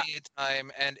plenty of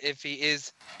time, and if he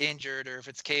is injured or if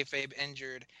it's kayfabe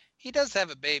injured, he does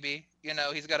have a baby.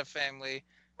 He's got a family.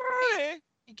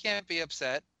 He can't be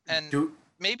upset. And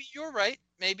maybe you're right.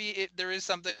 Maybe there is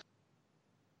something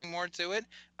more to it.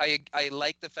 I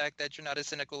like the fact that you're not as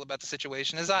cynical about the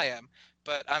situation as I am,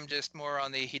 but I'm just more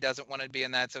on the he doesn't want to be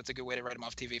in that, so it's a good way to write him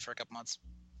off TV for a couple months.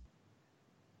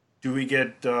 Do we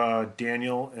get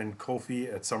Daniel and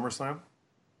Kofi at SummerSlam?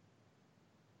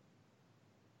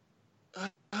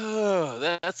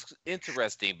 That's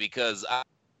interesting because I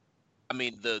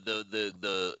mean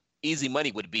the easy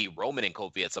money would be Roman and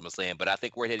Kofi at SummerSlam, but I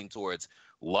think we're heading towards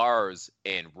Lars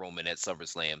and Roman at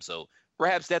SummerSlam. So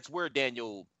perhaps that's where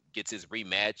Daniel gets his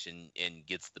rematch and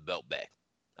gets the belt back.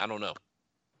 I don't know.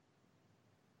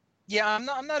 Yeah,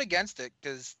 I'm not against it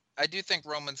because I do think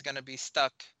Roman's going to be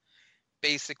stuck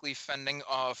basically fending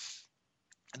off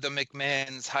the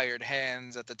McMahon's hired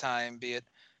hands at the time, be it,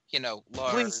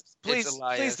 Lars,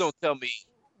 please don't tell me.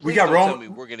 We got Roman. Tell me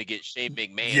we're gonna get Shane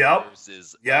McMahon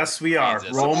versus. Yes, we are.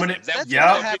 Roman. Yep.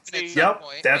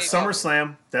 That's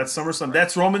SummerSlam. That's SummerSlam. Right.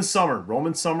 That's Roman Summer.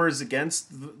 Roman Summer is against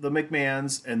the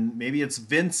McMahons, and maybe it's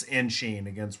Vince and Shane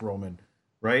against Roman,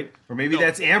 right? Or maybe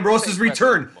that's Ambrose's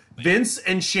return. Vince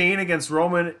and Shane against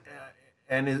Roman,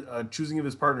 and choosing of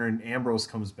his partner, and Ambrose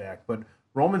comes back. But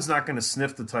Roman's not going to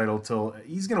sniff the title till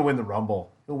he's going to win the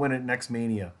Rumble. He'll win it next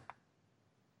Mania.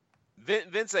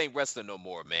 Vince ain't wrestling no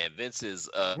more, man. Vince is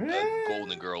a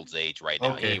Golden Girls age right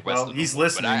now. Okay, he ain't wrestling he's no more.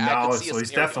 listening now, so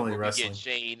he's definitely wrestling. Get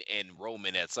Shane and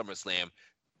Roman at SummerSlam.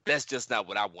 That's just not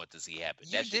what I want to see happen.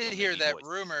 You did hear that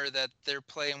rumor that they're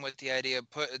playing with the idea of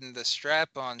putting the strap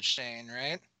on Shane,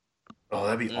 right? Oh,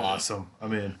 that'd be awesome.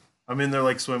 I'm in there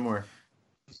like swimwear.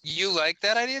 You like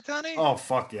that idea, Tony? Oh,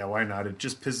 fuck yeah, why not? It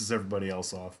just pisses everybody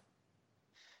else off.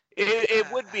 It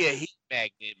would be a heat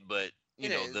magnet, but you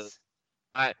know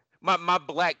My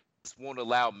blackness won't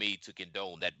allow me to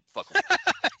condone that fuckery.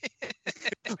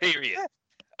 Period.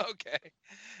 Okay.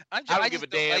 I don't give a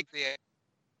damn. Like the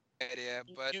idea,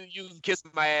 but you can kiss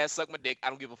my ass, suck my dick. I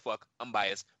don't give a fuck. I'm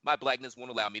biased. My blackness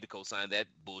won't allow me to co-sign that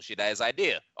bullshit ass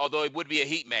idea. Although it would be a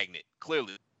heat magnet,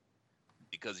 clearly,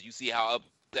 because you see how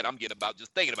upset I'm getting about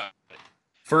just thinking about it.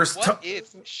 What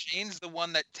if Shane's the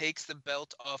one that takes the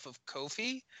belt off of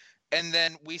Kofi, and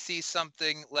then we see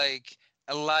something like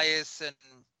Elias and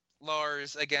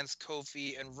Lars against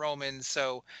Kofi and Roman,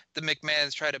 so the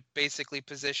McMahons try to basically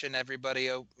position everybody,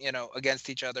 against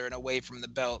each other and away from the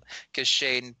belt, because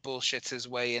Shane bullshits his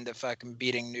way into fucking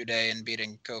beating New Day and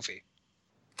beating Kofi.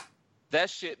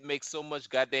 That shit makes so much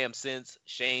goddamn sense.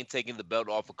 Shane taking the belt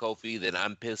off of Kofi, that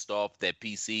I'm pissed off that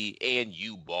PC and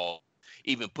you, Ball,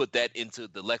 even put that into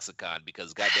the lexicon,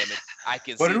 because goddamn it, I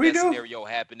can see that scenario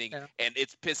happening, and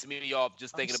it's pissing me off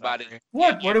just thinking about it.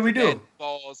 What did we do?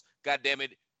 Balls, goddamn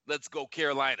it. Let's go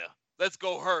Carolina. Let's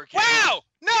go Hurricane. Wow!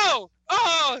 No!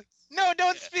 Oh, no,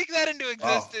 don't speak that into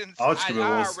existence. I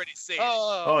already said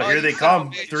it. Here they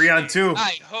come. 3-on-2.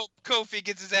 I hope Kofi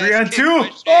gets his ass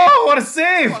 3-on-2. Oh, what a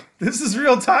save. This is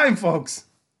real time, folks.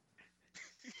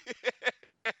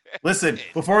 Listen,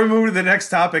 before we move to the next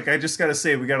topic, I just got to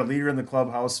say we got a leader in the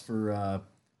clubhouse for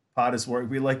Pod is Work.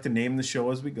 We like to name the show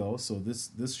as we go. So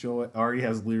this show already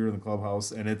has a leader in the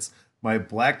clubhouse, and it's my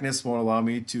blackness won't allow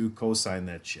me to co-sign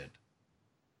that shit.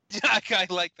 I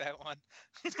like that one.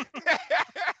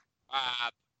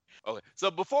 Okay,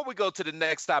 so before we go to the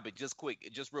next topic, just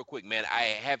real quick, man, I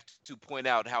have to point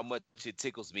out how much it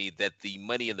tickles me that the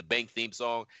Money in the Bank theme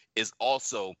song is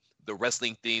also the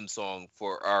wrestling theme song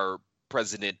for our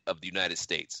President of the United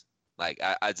States. Like,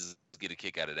 I just get a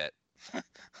kick out of that.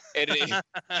 and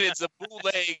it's a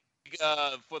bootleg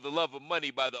For the Love of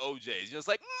Money by the OJs. Just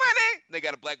like, money! They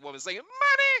got a black woman singing,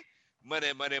 money!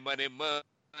 Money, money, money, money.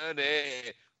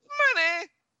 Money!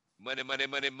 Money, money,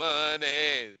 money,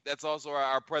 money. That's also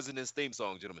our president's theme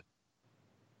song, gentlemen.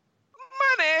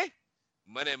 Money!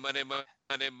 Money, money,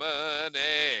 money,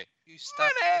 money. You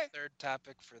stopped the third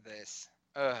topic for this.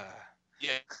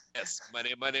 Yes.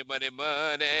 Money, money, money,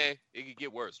 money. It can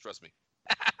get worse, trust me.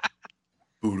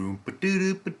 For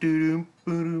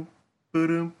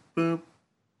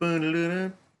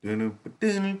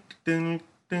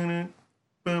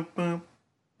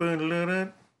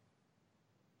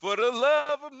the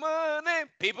love of money,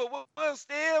 people will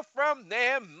steal from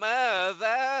their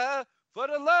mother. For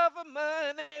the love of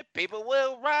money, people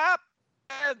will rob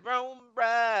their own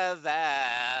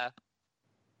brother.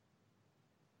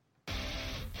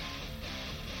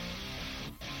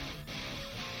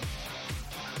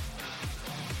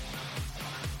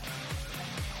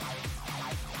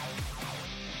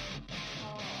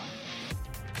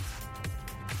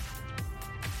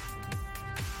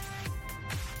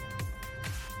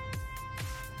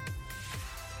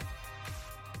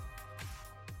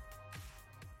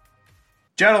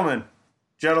 Gentlemen.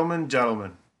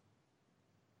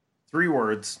 3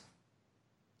 words,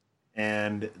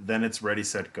 and then it's ready,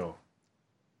 set, go.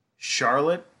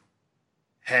 Charlotte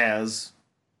has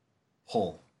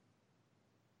pull.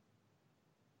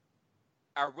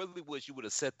 I really wish you would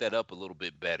have set that up a little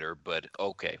bit better, but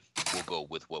okay, we'll go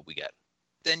with what we got.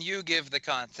 Then you give the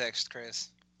context, Chris.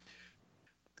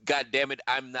 God damn it,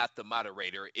 I'm not the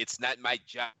moderator. It's not my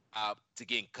job to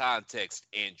give context,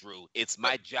 Andrew. It's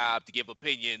my job to give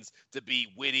opinions, to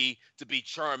be witty, to be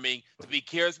charming, to be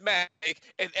charismatic,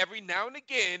 and every now and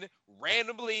again,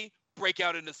 randomly break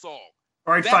out in a song.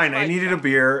 All right, That's fine. my I needed job. a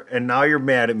beer, and now you're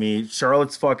mad at me.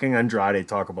 Charlotte's fucking Andrade.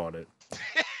 Talk about it.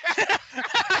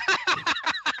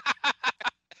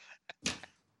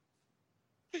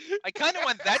 I kind of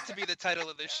want that to be the title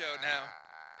of the show now.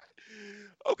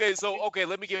 Okay,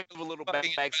 let me give a little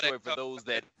Fucking backstory for those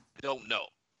that don't know.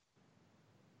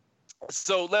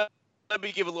 So let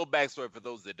me give a little backstory for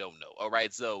those that don't know. All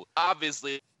right, so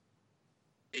obviously,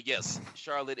 yes,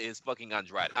 Charlotte is fucking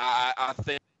Andrade. I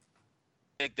think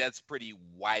that's pretty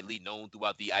widely known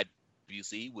throughout the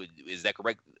IWC. Is that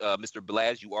correct, Mr.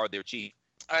 Belaz? You are their chief.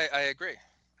 I agree.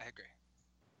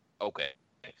 Okay.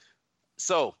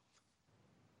 So,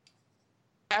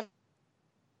 after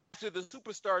the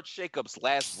Superstar shakeups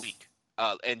last week,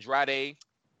 Andrade,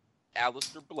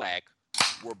 Aleister Black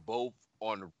were both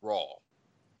on Raw.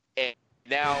 And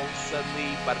now,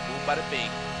 suddenly, bada boom, bada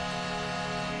bing.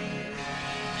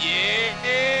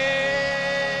 Yeah!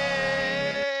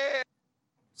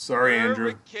 Sorry,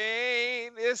 Andrew.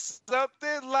 Hurricane is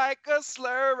something like a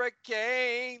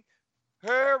slurricane.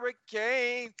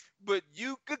 Hurricane, but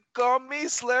you could call me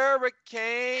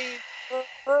Slurricane.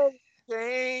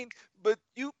 Hurricane, but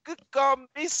you could call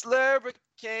me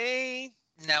Slurricane.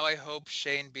 Now I hope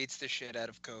Shane beats the shit out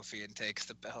of Kofi and takes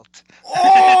the belt.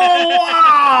 Oh,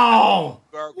 wow!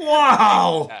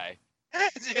 Wow!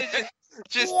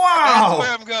 just Wow! That's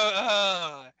where I'm going.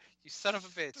 Oh, you son of a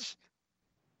bitch.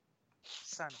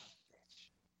 Son of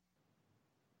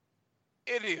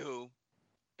a bitch. Anywho,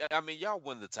 I mean, y'all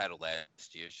won the title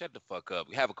last year. Shut the fuck up.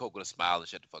 We have a Coke with a smile and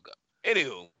shut the fuck up.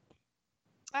 Anywho,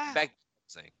 back to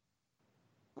saying.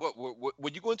 What were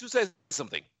you going to say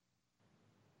something?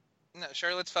 No,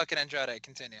 Charlotte's fucking Andrade.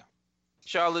 Continue.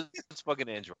 Charlotte's fucking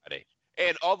Andrade.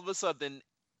 And all of a sudden,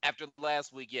 after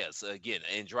last week, yes, again,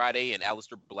 Andrade and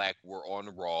Aleister Black were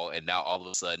on Raw, and now all of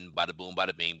a sudden, bada boom,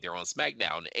 bada bing, they're on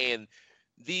SmackDown. And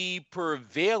the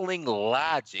prevailing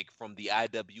logic from the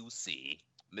IWC,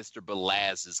 Mr.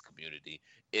 Belaz's community,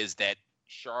 is that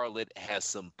Charlotte has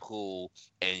some pull,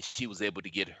 and she was able to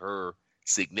get her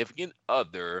significant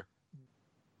other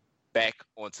back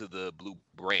onto the blue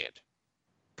brand.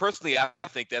 Personally, I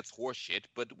think that's horseshit,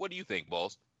 but what do you think,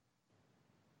 Balls?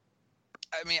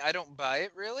 I mean, I don't buy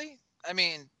it, really. I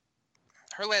mean,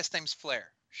 her last name's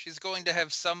Flair. She's going to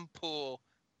have some pull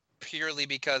purely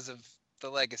because of the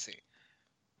legacy.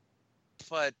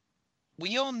 But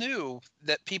we all knew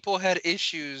that people had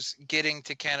issues getting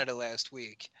to Canada last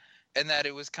week, and that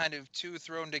it was kind of two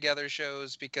thrown together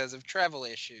shows because of travel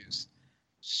issues.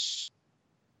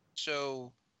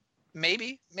 So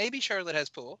maybe Charlotte has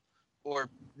pull, or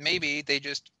maybe they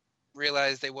just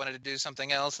realized they wanted to do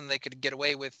something else and they could get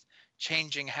away with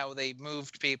changing how they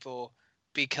moved people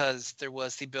because there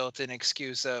was the built-in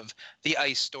excuse of the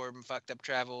ice storm fucked up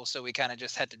travel, so we kind of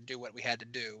just had to do what we had to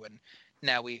do. And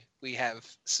now we have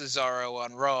Cesaro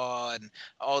on Raw, and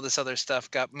all this other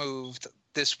stuff got moved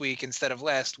this week instead of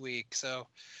last week. So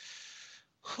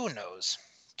who knows?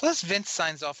 Plus, Vince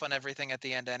signs off on everything at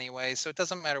the end anyway, so it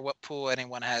doesn't matter what pool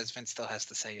anyone has. Vince still has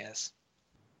to say yes.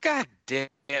 God damn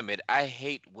it. I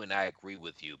hate when I agree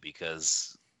with you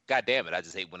because, God damn it, I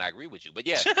just hate when I agree with you. But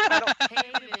yeah, I don't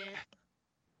hate it.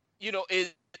 You know,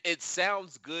 it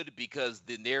sounds good because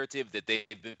the narrative that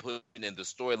they've been putting in the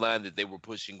storyline that they were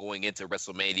pushing going into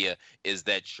WrestleMania is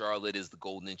that Charlotte is the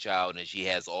golden child and she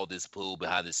has all this pull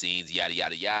behind the scenes, yada,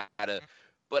 yada, yada.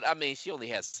 But, I mean, she only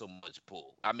has so much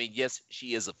pull. I mean, yes,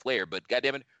 she is a Flair, but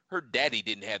goddammit, her daddy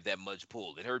didn't have that much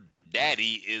pull. And her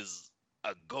daddy is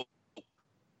a GOAT.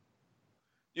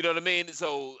 You know what I mean?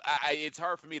 So it's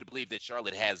hard for me to believe that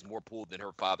Charlotte has more pull than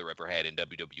her father ever had in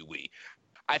WWE.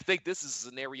 I think this is a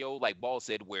scenario, like Ball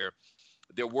said, where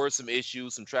there were some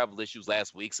issues, some travel issues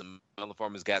last week. Some other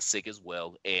farmers got sick as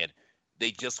well, and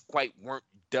they just quite weren't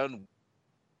done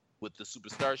with the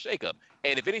Superstar shakeup.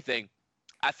 And if anything,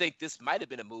 I think this might have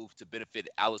been a move to benefit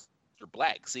Aleister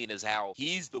Black, seeing as how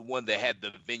he's the one that had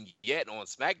the vignette on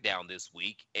SmackDown this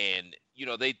week. And, you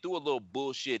know, they threw a little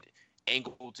bullshit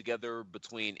angle together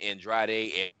between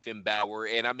Andrade and Finn Balor,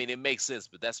 and I mean it makes sense,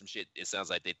 but that's some shit it sounds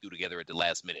like they threw together at the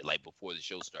last minute, like before the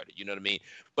show started, you know what I mean?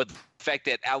 But the fact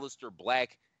that Aleister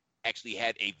Black actually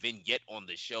had a vignette on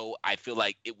the show, I feel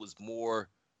like it was more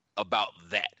about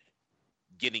that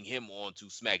getting him onto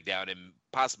SmackDown and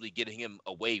possibly getting him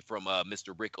away from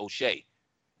Mr. Rick O'Shea.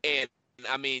 And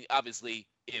I mean, obviously,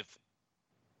 if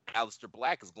Aleister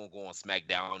Black is going to go on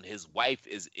SmackDown, his wife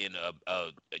is in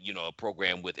a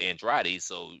program with Andrade,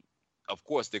 so of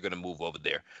course they're going to move over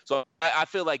there. So I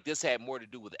feel like this had more to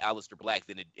do with Aleister Black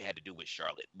than it had to do with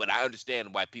Charlotte. But I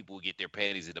understand why people get their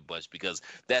panties in a bunch, because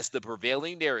that's the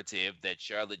prevailing narrative, that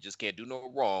Charlotte just can't do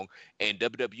no wrong. And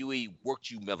WWE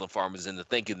worked you melon farmers into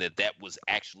thinking that that was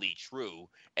actually true.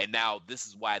 And now this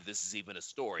is why this is even a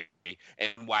story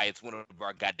and why it's one of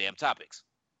our goddamn topics.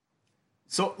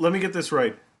 So let me get this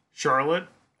right. Charlotte,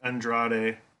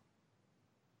 Andrade,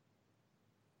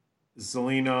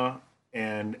 Zelina,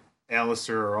 and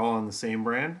Aleister are all on the same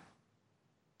brand?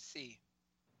 See.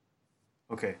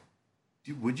 Okay.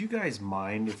 Would you guys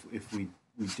mind if we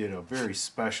did a very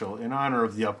special, in honor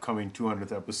of the upcoming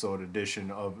 200th episode edition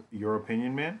of Your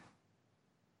Opinion Man?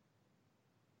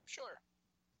 Sure.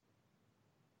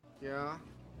 Yeah,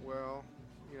 well,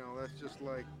 that's just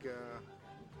like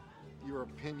Your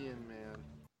Opinion Man.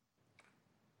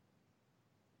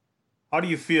 How do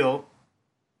you feel,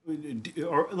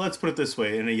 or let's put it this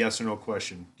way, in a yes or no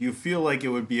question. Do you feel like it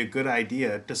would be a good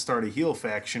idea to start a heel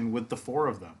faction with the four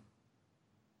of them?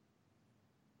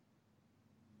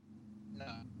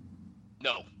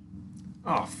 No.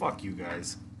 Oh, fuck you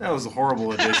guys. That was a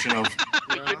horrible edition of...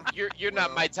 You're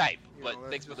not my type, but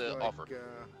thanks for the offer.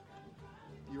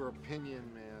 Your Opinion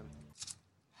Man.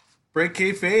 Break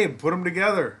kayfabe. Put them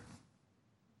together.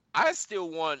 I still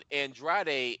want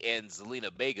Andrade and Zelina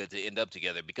Vega to end up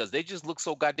together because they just look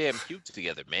so goddamn cute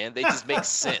together, man. They just make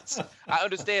sense. I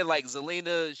understand, like,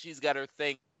 Zelina, she's got her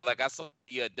thing. Like, I saw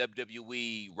the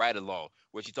WWE ride-along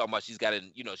where she's talking about she's got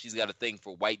a thing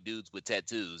for white dudes with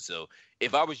tattoos. So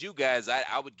if I was you guys,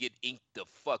 I would get inked the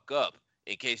fuck up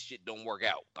in case shit don't work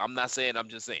out. I'm not saying, I'm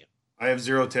just saying. I have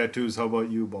 0 tattoos. How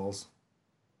about you, Balls?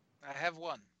 I have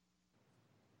one.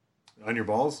 On your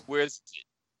balls? Where's...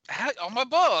 On my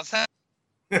balls. How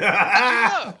do you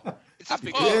know? It's just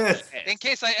balls. Yes. In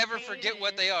case I ever forget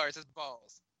what they are, it's just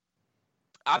balls.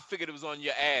 I figured it was on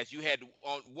your ass. You had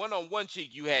on one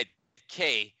cheek you had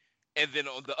K, and then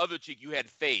on the other cheek you had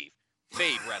Fave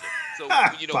rather. So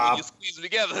when you squeeze them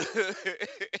together.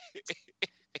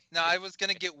 No, I was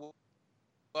gonna get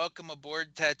 "Welcome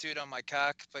Aboard" tattooed on my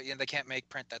cock, but they can't make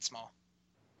print that small.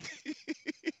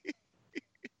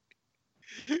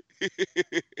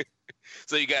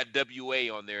 So you got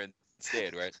WA on there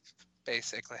instead, right?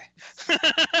 Basically.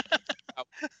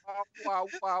 Wow.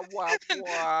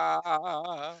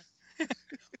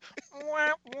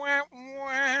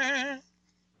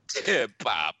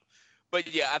 Pop.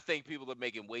 But yeah, I think people are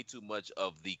making way too much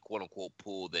of the quote unquote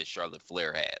pull that Charlotte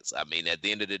Flair has. I mean, at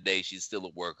the end of the day, she's still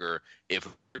a worker. If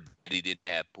he didn't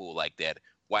have pull like that,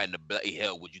 why in the bloody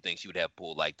hell would you think she would have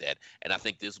pull like that? And I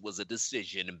think this was a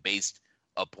decision based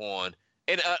upon.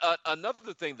 And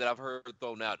another thing that I've heard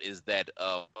thrown out is that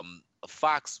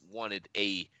Fox wanted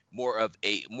a more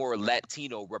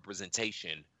Latino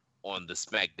representation on the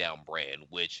SmackDown brand,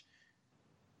 which,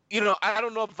 I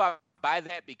don't know if I buy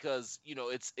that because,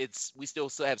 we still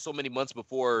have so many months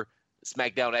before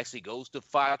SmackDown actually goes to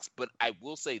Fox. But I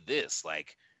will say this,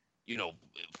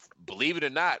 believe it or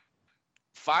not,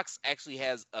 Fox actually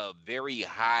has a very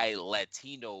high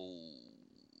Latino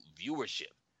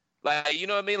viewership. Like, you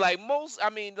know what I mean?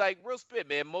 Like real spit,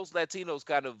 man. Most Latinos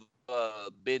kind of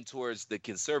been towards the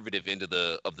conservative end of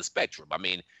the spectrum. I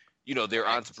mean, they're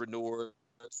entrepreneurs.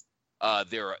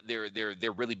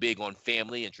 They're really big on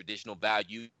family and traditional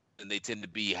values, and they tend to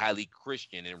be highly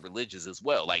Christian and religious as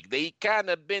well. Like, they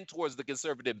kind of been towards the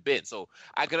conservative bent. So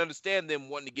I can understand them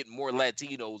wanting to get more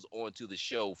Latinos onto the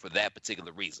show for that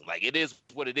particular reason. Like, it is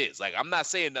what it is. Like, I'm not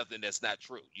saying nothing that's not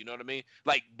true. You know what I mean?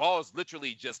 Like, Balls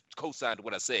literally just co-signed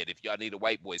what I said. If y'all need a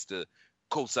white voice to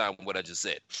co-sign what I just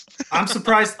said. I'm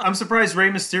surprised Rey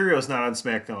Mysterio is not on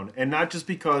SmackDown, and not just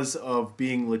because of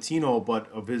being Latino,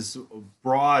 but of his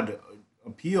broad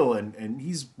appeal, and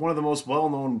he's one of the most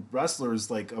well-known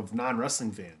wrestlers, like, of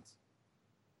non-wrestling fans.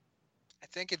 I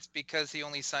think it's because he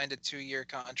only signed a 2-year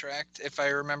contract, if I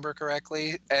remember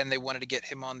correctly, and they wanted to get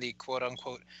him on the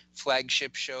quote-unquote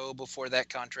flagship show before that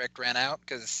contract ran out,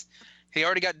 because he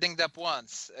already got dinged up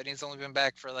once, and he's only been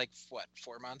back for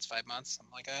 4 months, 5 months,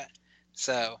 something like that.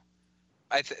 So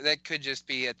that could just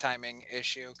be a timing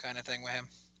issue kind of thing with him.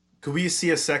 Could we see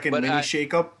a second mini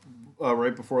shakeup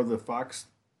right before the Fox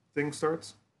thing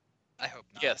starts? I hope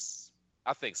not. Yes,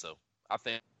 I think so.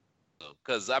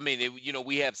 Because I mean,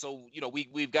 we have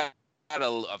we've got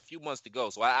a few months to go,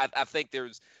 so I think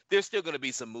there's still going to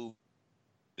be some moving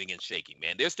and shaking,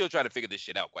 man. They're still trying to figure this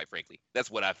shit out. Quite frankly,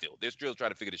 that's what I feel. They're still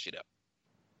trying to figure this shit out.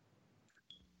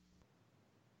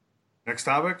 Next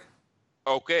topic.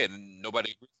 Okay, and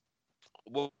nobody.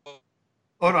 Well,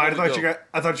 Oh no, I thought you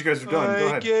guys were done. Go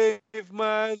ahead. I gave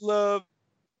my love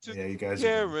to Yeah, you guys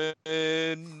are done.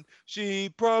 Karen. She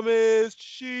promised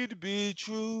she'd be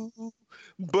true,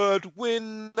 but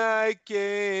when I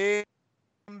came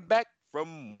back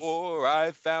from war,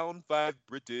 I found 5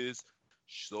 British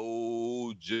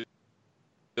soldiers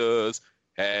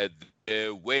had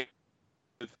their way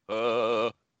with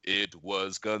her. It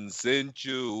was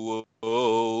consensual.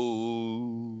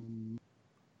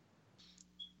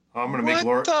 I'm gonna make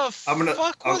Lord. What the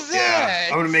fuck was that?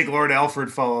 Yeah, I'm gonna make Lord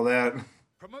Alfred follow that.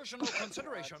 Promotional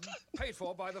consideration paid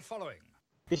for by the following.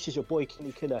 This is your boy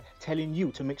Kenny Killer telling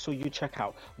you to make sure you check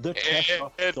out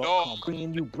thechairshot.com,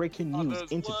 bringing you breaking news,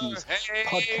 interviews,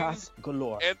 podcasts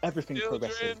galore, everything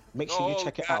progressive. Make sure you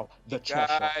check it out,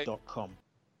 thechairshot.com.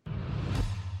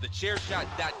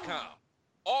 Thechairshot.com.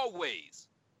 Always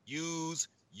use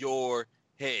your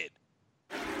head.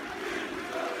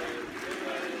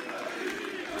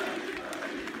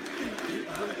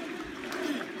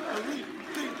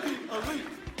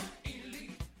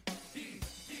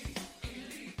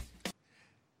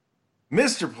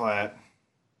 Mr. Platt,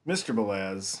 Mr.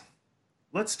 Belaz,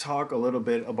 let's talk a little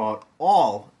bit about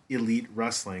All Elite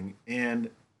Wrestling and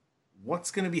what's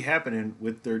going to be happening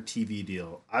with their TV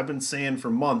deal. I've been saying for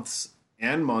months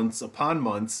and months upon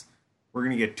months, we're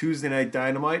going to get Tuesday Night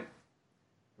Dynamite.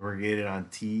 We're going to get it on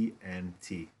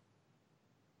TNT.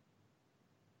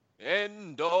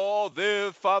 And all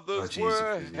their fathers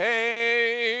were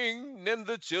hanged, and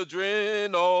the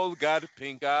children all got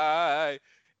pink eye,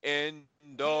 and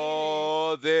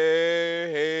all their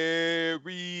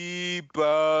Harry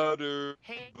Potter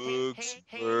books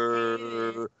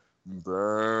were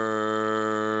burned.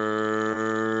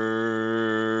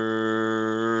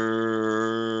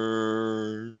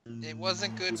 It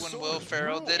wasn't good when Will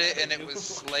Ferrell did it, and it was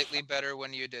slightly better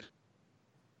when you did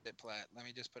it, Platt. Let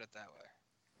me just put it that way.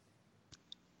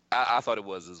 I thought it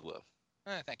was as well.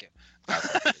 Thank you.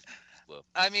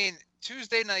 I mean,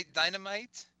 Tuesday Night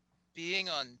Dynamite being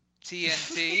on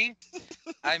TNT,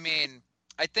 I mean,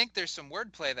 I think there's some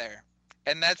wordplay there.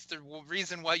 And that's the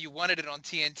reason why you wanted it on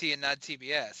TNT and not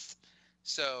TBS.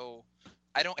 So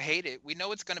I don't hate it. We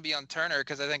know it's going to be on Turner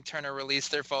because I think Turner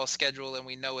released their fall schedule, and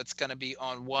we know it's going to be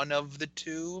on one of the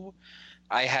two.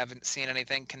 I haven't seen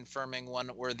anything confirming one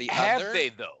or the other. Have they,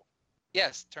 though?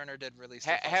 Yes, Turner did release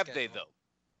their fall Have schedule. they, though?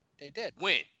 They did.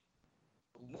 When?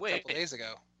 A couple days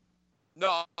ago.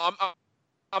 No,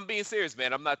 I'm being serious,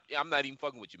 man. I'm not even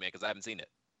fucking with you, man, because I haven't seen it.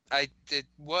 It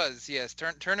was, yes.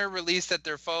 Turner released at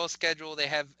their fall schedule. They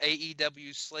have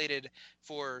AEW slated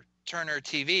for Turner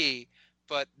TV,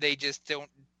 but they just don't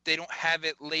have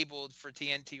it labeled for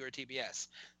TNT or TBS.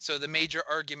 So the major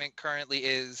argument currently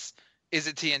is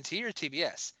it TNT or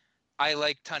TBS? I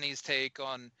like Tunney's take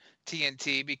on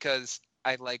TNT because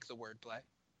I like the wordplay.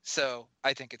 So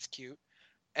I think it's cute.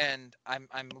 And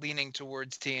I'm leaning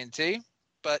towards TNT,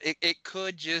 but it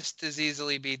could just as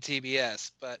easily be TBS.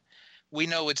 But we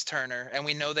know it's Turner, and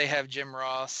we know they have Jim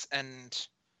Ross, and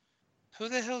who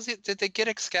the hell is it? Did they get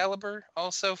Excalibur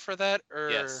also for that? Or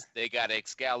yes, they got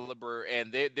Excalibur,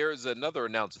 and there's another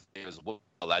announcer there as well.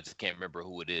 I just can't remember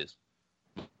who it is.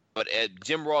 But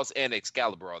Jim Ross and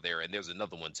Excalibur are there, and there's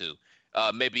another one too.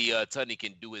 Maybe Tunney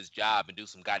can do his job and do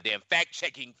some goddamn fact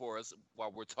checking for us while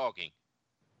we're talking.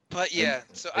 But yeah,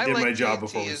 so I did like my job TNT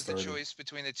before we as the started. choice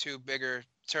between the two bigger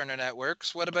Turner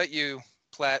networks. What about you,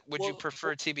 Platt? Would you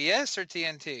prefer TBS or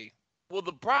TNT? Well,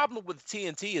 the problem with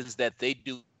TNT is that they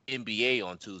do NBA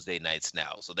on Tuesday nights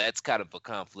now, so that's kind of a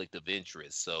conflict of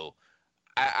interest. So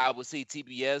I would say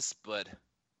TBS, but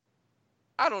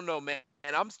I don't know, man.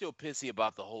 And I'm still pissy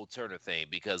about the whole Turner thing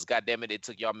because, goddammit, it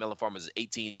took y'all melon farmers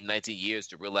 18, 19 years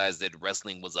to realize that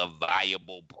wrestling was a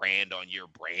viable brand on your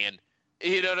brand.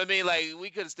 You know what I mean? Like, we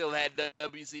could have still had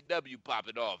WCW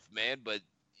popping off, man, but,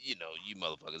 you know, you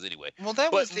motherfuckers anyway. Well,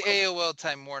 that was the AOL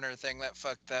Time Warner thing that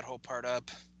fucked that whole part up.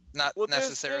 Not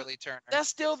necessarily Turner. That's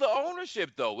still the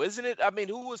ownership, though, isn't it? I mean,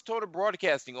 who was Turner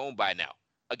Broadcasting owned by now?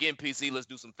 Again, PC, let's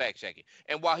do some fact-checking.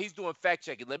 And while he's doing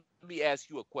fact-checking, let me ask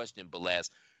you a question,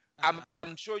 Belaz. I'm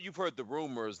sure you've heard the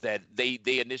rumors that they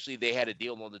initially had a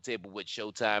deal on the table with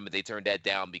Showtime, and they turned that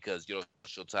down because, you know,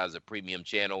 Showtime's a premium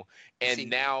channel. And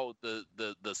now the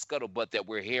scuttlebutt that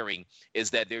we're hearing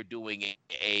is that they're doing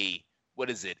a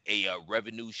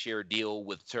revenue share deal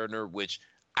with Turner, which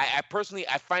I personally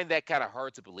find that kind of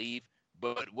hard to believe.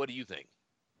 But what do you think?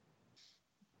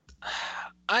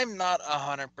 I'm not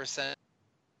 100%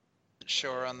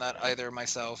 sure on that either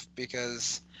myself,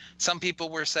 because some people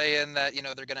were saying that, you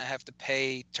know, they're going to have to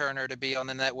pay Turner to be on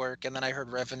the network, and then I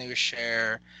heard revenue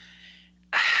share.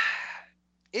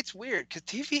 it's weird because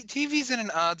TV's in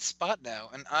an odd spot now,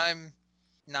 and I'm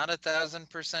not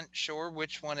 1,000% sure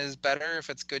which one is better. If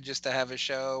it's good just to have a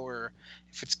show, or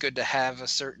if it's good to have a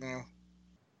certain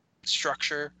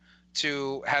structure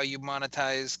to how you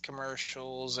monetize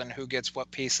commercials and who gets what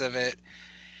piece of it.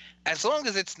 As long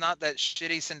as it's not that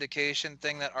shitty syndication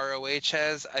thing that ROH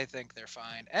has, I think they're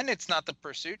fine. And it's not the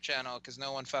Pursuit channel because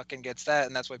no one fucking gets that,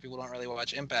 and that's why people don't really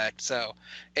watch Impact. So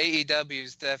AEW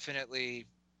is definitely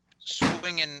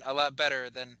swinging a lot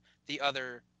better than the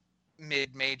other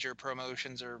mid-major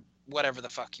promotions or whatever the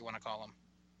fuck you want to call them.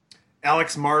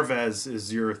 Alex Marvez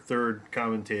is your third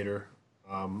commentator.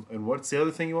 And what's the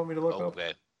other thing you want me to look up?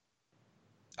 Man.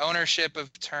 Ownership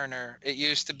of Turner. It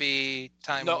used to be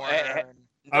Time Warner.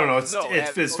 I don't know.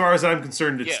 It's as far as I'm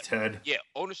concerned, it's Ted. Yeah,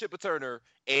 ownership of Turner.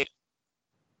 And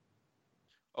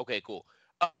okay, cool.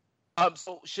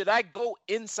 So should I go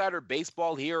insider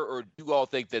baseball here, or do you all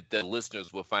think that the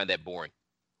listeners will find that boring?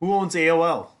 Who owns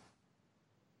AOL?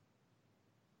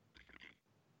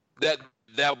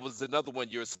 That was another one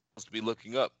you're supposed to be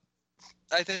looking up.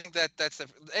 I think that's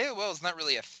AOL is not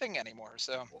really a thing anymore.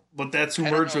 So, but that's who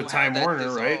merged with Time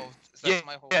Warner, right? That's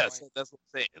my whole point. So that's what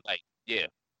I'm saying. Like, yeah.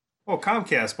 Oh,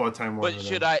 Comcast bought Time Warner. But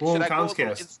should I go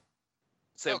Comcast?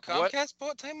 Comcast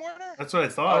bought Time Warner? That's what I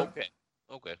thought.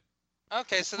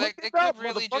 Okay, so it could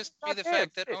really just be the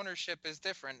fact that ownership is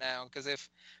different now. Because if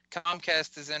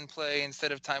Comcast is in play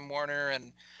instead of Time Warner,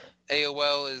 and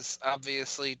AOL is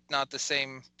obviously not the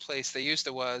same place they used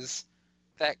to was,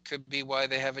 that could be why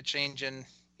they have a change in,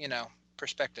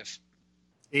 perspective.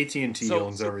 AT&T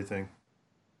owns everything.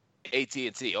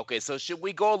 AT&T. Okay, so should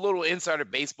we go a little insider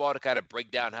baseball to kind of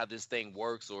break down how this thing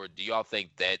works, or do y'all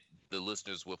think that the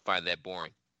listeners will find that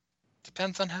boring?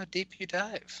 Depends on how deep you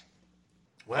dive.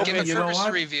 Well, give a first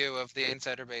review of the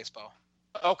insider baseball.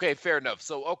 Okay, fair enough.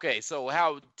 So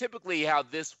how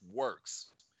this works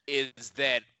is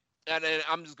that, and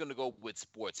I'm just going to go with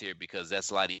sports here because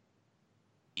that's a lot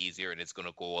easier and it's going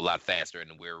to go a lot faster,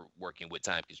 and we're working with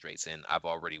time constraints, and I've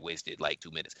already wasted like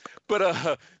 2 minutes.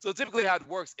 But so typically how it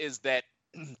works is that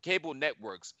cable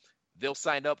networks, they'll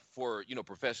sign up for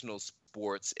professional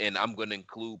sports, and I'm going to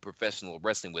include professional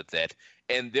wrestling with that,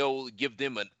 and they'll give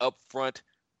them an upfront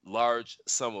large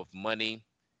sum of money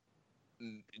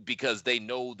because they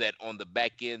know that on the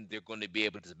back end they're going to be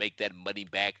able to make that money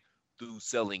back through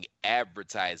selling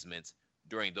advertisements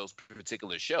during those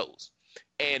particular shows.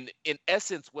 And in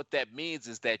essence, what that means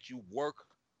is that you work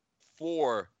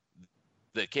for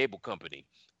the cable company,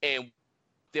 and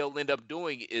they'll end up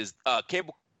doing is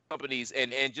cable companies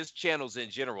and just channels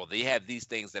in general, they have these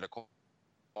things that are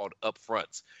called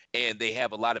upfronts, and they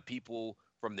have a lot of people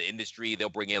from the industry. They'll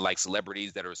bring in like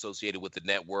celebrities that are associated with the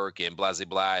network and blah, blah,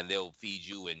 blah, and they'll feed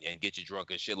you and get you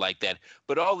drunk and shit like that.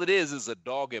 But all it is a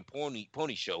dog and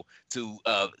pony show to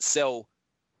sell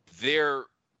their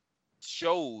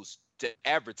shows to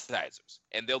advertisers.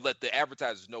 And they'll let the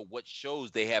advertisers know what shows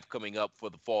they have coming up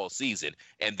for the fall season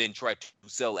and then try to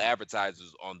sell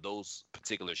advertisers on those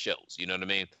particular shows. You know what I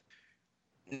mean?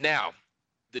 Now,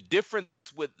 the difference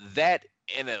with that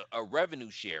and a revenue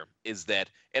share is that,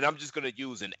 and I'm just going to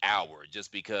use an hour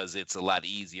just because it's a lot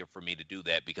easier for me to do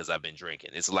that because I've been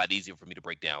drinking. It's a lot easier for me to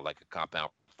break down like a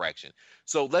compound fraction.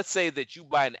 So let's say that you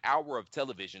buy an hour of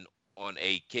television on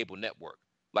a cable network.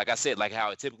 Like I said, like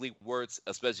how it typically works,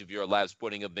 especially if you're a live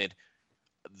sporting event,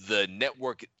 the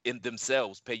network in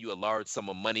themselves pay you a large sum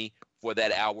of money for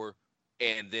that hour,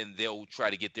 and then they'll try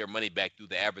to get their money back through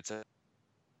the advertisers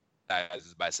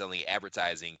by selling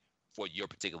advertising for your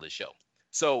particular show.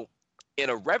 So in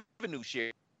a revenue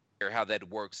share, how that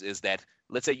works is that,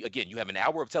 let's say, again, you have an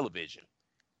hour of television.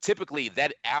 Typically,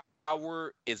 that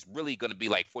hour is really going to be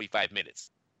like 45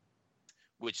 minutes,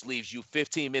 which leaves you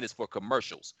 15 minutes for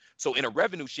commercials. So in a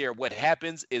revenue share, what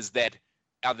happens is that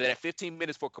out of that 15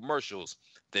 minutes for commercials,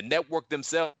 the network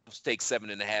themselves takes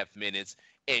 7.5 minutes,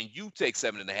 and you take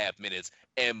 7.5 minutes,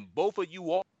 and both of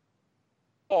you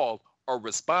all are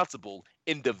responsible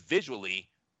individually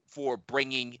for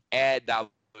bringing ad dollars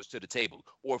to the table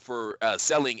or for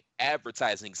selling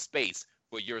advertising space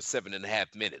for your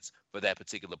 7.5 minutes for that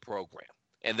particular program.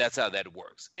 And that's how that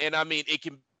works. And I mean, it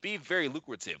can be very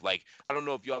lucrative. Like, I don't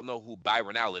know if y'all know who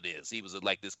Byron Allen is. He was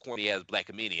like this corny ass black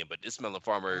comedian, but this Melon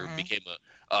Farmer became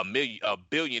a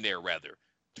billionaire rather,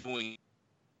 doing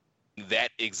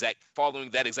following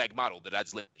that exact model that I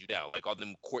just let you down. Like all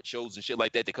them court shows and shit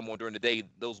like that come on during the day,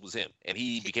 those was him. And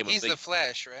he's the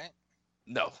Flash, right?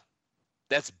 No,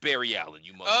 that's Barry Allen,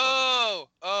 you motherfucker.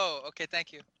 Oh, okay,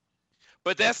 thank you.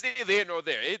 But that's neither here nor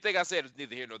there. Anything I said is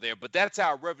neither here nor there. But that's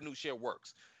how revenue share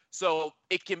works. So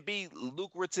it can be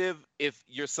lucrative if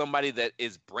you're somebody that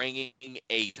is bringing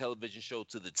a television show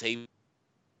to the table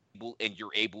and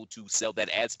you're able to sell that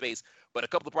ad space. But a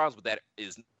couple of problems with that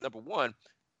is, number one,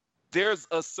 there's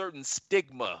a certain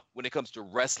stigma when it comes to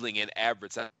wrestling and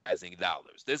advertising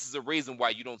dollars. This is a reason why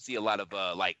you don't see a lot of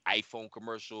like iPhone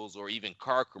commercials or even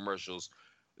car commercials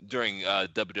during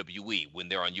WWE when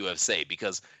they're on UFC,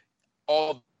 because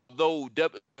although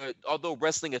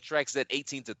wrestling attracts that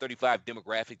 18 to 35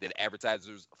 demographic that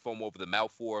advertisers foam over the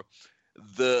mouth for,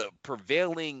 the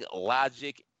prevailing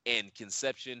logic and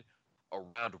conception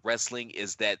around wrestling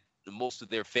is that most of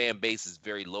their fan base is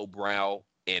very lowbrow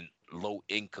and low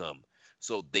income,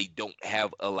 so they don't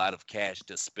have a lot of cash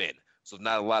to spend. So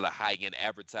not a lot of high-end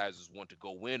advertisers want to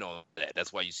go in on that.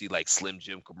 That's why you see like Slim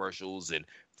Jim commercials and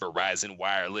Verizon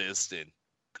Wireless and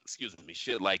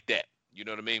shit like that. You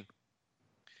know what I mean?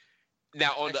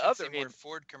 Now on the other end,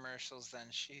 Ford commercials then,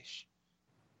 sheesh.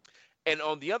 And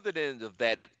on the other end of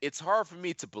that, it's hard for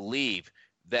me to believe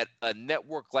that a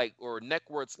network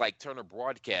networks like Turner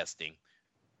Broadcasting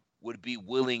would be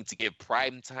willing to give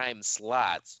primetime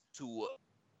slots to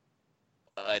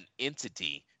an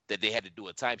entity that they had to do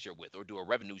a timeshare with or do a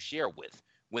revenue share with,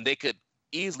 when they could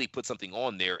easily put something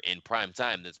on there in prime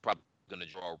time that's probably going to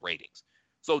draw ratings.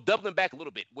 So doubling back a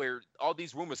little bit, where all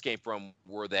these rumors came from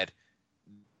were that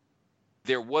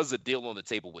there was a deal on the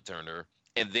table with Turner,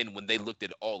 and then when they looked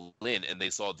at All In and they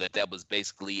saw that that was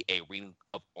basically a Ring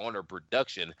of Honor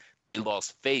production, they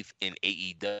lost faith in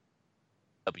AEW,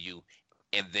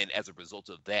 and then as a result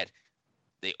of that,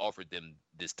 they offered them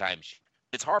this timeshare.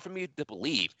 It's hard for me to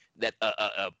believe that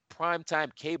a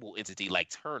primetime cable entity like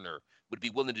Turner would be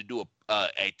willing to do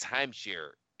a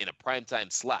timeshare in a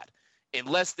primetime slot,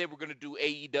 unless they were going to do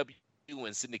AEW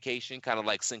and syndication, kind of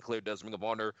like Sinclair does Ring of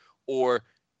Honor, or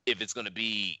if it's going to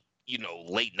be,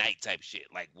 late night type shit,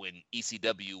 like when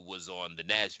ECW was on the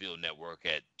Nashville network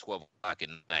at 12 o'clock at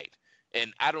night.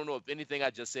 And I don't know if anything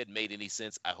I just said made any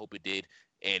sense. I hope it did.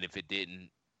 And if it didn't,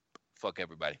 fuck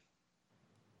everybody.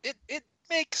 It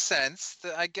makes sense.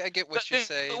 I get what you're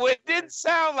saying. It didn't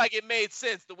sound like it made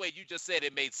sense the way you just said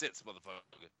it made sense,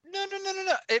 motherfucker. No.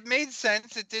 It made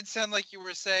sense. It did sound like you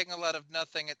were saying a lot of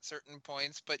nothing at certain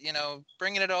points, but,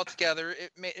 bringing it all together,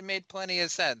 it made plenty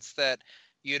of sense that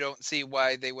you don't see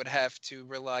why they would have to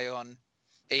rely on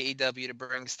AEW to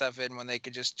bring stuff in when they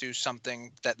could just do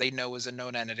something that they know is a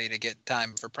known entity to get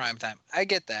time for prime time. I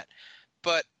get that.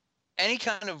 But any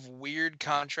kind of weird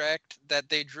contract that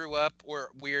they drew up or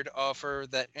weird offer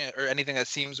that, or anything that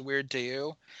seems weird to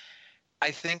you,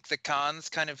 I think the cons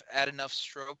kind of add enough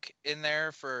stroke in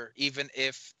there for, even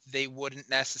if they wouldn't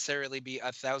necessarily be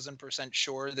 1,000%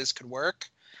 sure this could work,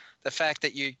 the fact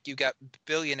that you got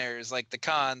billionaires like the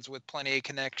cons with plenty of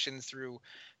connections through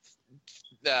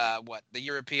the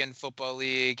European Football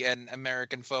League and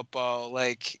American football,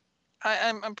 like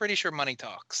I'm pretty sure money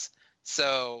talks.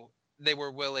 So they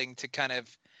were willing to kind of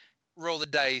roll the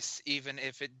dice, even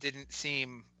if it didn't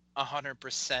seem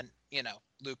 100%,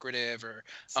 lucrative or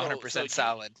 100%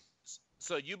 solid.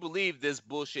 So you believe this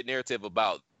bullshit narrative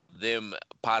about them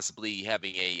possibly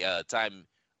having a time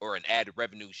or an ad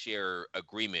revenue share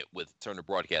agreement with Turner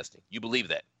Broadcasting? You believe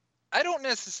that? I don't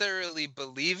necessarily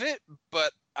believe it,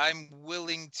 but I'm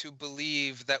willing to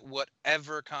believe that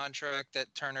whatever contract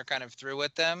that Turner kind of threw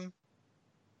at them,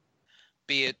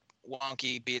 be it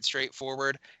wonky, be it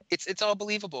straightforward, it's all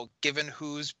believable given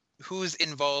who's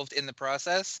involved in the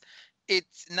process.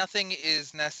 Nothing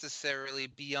is necessarily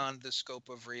beyond the scope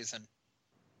of reason.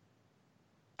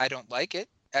 I don't like it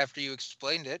after you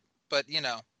explained it, but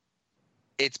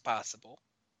it's possible.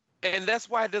 And that's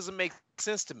why it doesn't make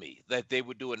sense to me that they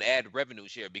would do an ad revenue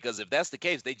share, because if that's the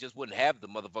case, they just wouldn't have the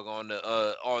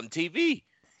motherfucker on TV.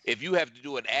 If you have to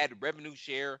do an ad revenue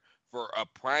share for a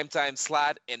primetime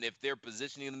slot, and if they're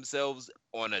positioning themselves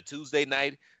on a Tuesday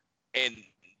night and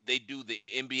they do the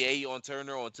NBA on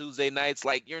Turner on Tuesday nights,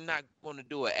 like, you're not going to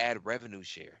do an ad revenue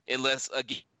share unless,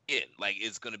 again, like,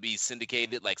 it's going to be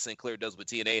syndicated like Sinclair does with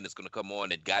TNA, and it's going to come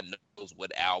on at God knows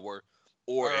what hour,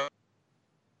 or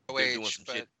they're doing some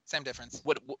shit. Same difference.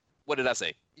 What did I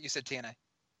say? You said TNA.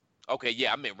 Okay,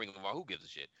 yeah, I meant Ring of Honor. Who gives a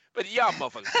shit? But y'all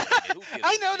motherfuckers.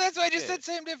 I know, that's why I just said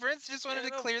same difference. Just wanted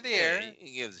to clear the air.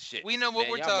 He gives a shit. We know what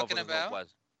we're talking about.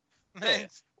 Yeah.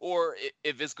 Or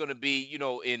if it's going to be,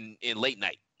 in late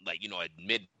night, like, at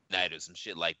midnight or some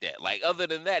shit like that. Like, other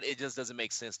than that, it just doesn't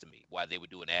make sense to me why they would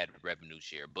do an ad revenue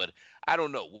share. But I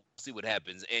don't know. We'll see what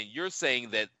happens. And you're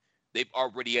saying that they've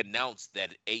already announced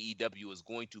that AEW is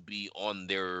going to be on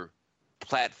their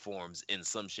platforms in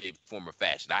some shape, form, or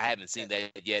fashion. I haven't seen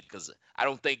that yet because I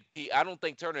don't think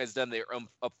Turner has done their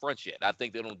upfronts yet. I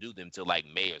think they don't do them till like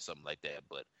May or something like that.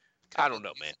 But I don't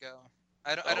know, man.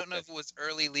 I don't know if it was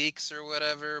early leaks or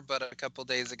whatever, but a couple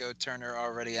days ago, Turner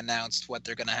already announced what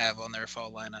they're going to have on their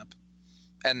fall lineup.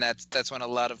 And that's when a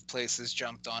lot of places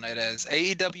jumped on it as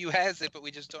AEW has it, but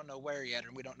we just don't know where yet,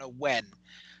 and we don't know when.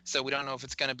 So we don't know if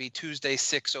it's going to be Tuesday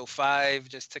 6:05,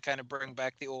 just to kind of bring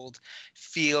back the old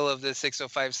feel of the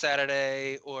 6:05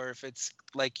 Saturday, or if it's,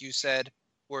 like you said,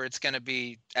 where it's going to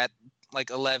be at like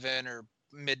 11 or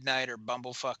midnight or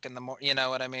bumblefuck in the morning. You know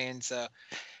what I mean? So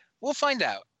we'll find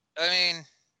out. I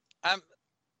mean,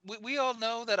 we all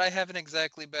know that I haven't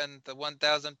exactly been the 1000%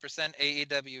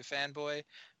 AEW fanboy,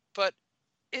 but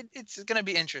it's going to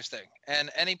be interesting. And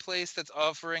any place that's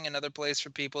offering another place for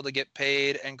people to get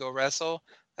paid and go wrestle,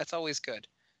 that's always good.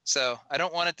 So I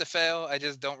don't want it to fail. I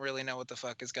just don't really know what the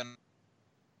fuck is going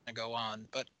to go on.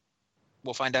 But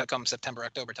we'll find out come September,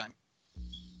 October time.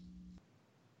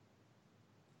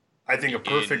 I think a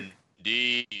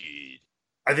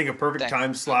perfect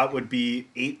time slot would be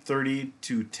 8:30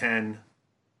 to 10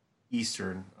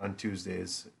 Eastern on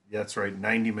Tuesdays. That's right,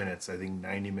 90 minutes. I think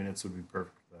 90 minutes would be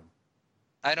perfect for them.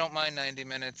 I don't mind 90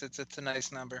 minutes. It's a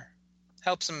nice number.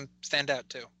 Helps them stand out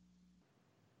too.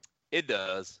 It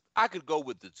does. I could go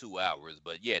with the 2 hours,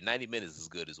 but yeah, 90 minutes is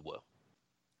good as well.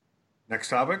 Next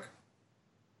topic?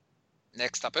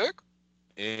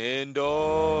 And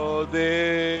all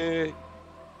day.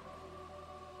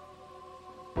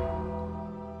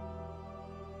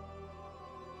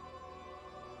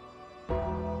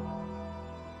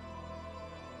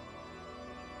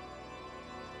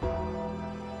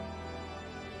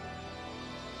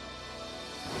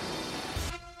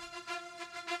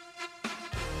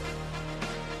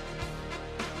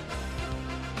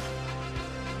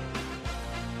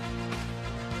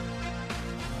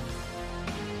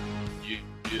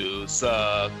 You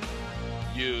suck.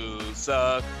 You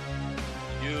suck.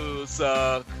 You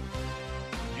suck.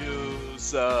 You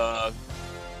suck.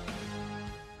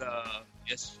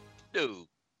 Yes, you do.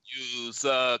 You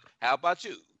suck. How about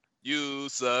you? You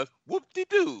suck.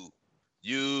 Whoop-de-doo.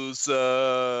 You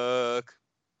suck.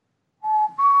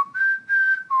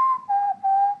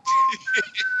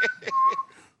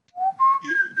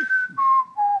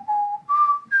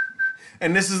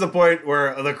 And this is the point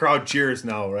where the crowd cheers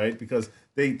now, right? Because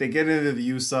they get into the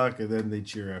 "you suck" and then they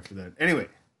cheer after that. Anyway,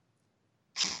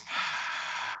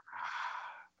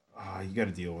 you got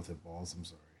to deal with it, Balls. I'm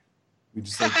sorry. We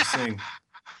just like to sing.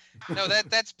 No,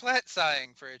 that's Platt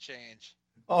sighing for a change.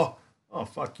 Oh,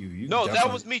 fuck you. No,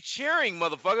 that was me cheering,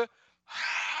 motherfucker.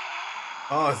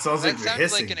 Oh, it sounds like you're hissing. That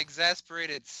sounds like an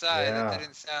exasperated sigh. Yeah. That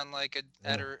didn't sound like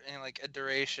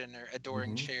adoration or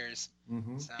adoring cheers.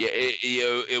 Mm-hmm. So. Yeah,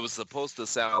 it was supposed to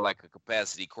sound like a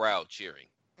capacity crowd cheering.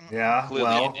 Yeah,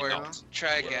 Clearly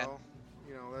try again.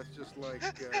 Well, that's just like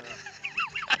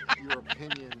your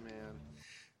opinion, man.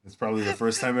 It's probably the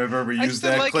first time I've ever used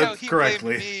that like clip how he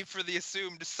correctly. Blamed me for the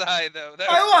assumed sigh, though.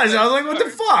 I was like, what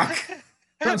the fuck?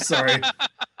 I'm sorry.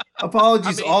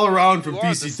 Apologies all around from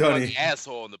PC Tony.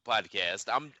 Asshole on the podcast.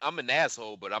 I'm an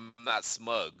asshole, but I'm not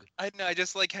smug. I know. I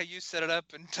just like how you set it up,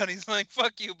 and Tony's like,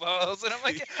 "Fuck you, Balls," and I'm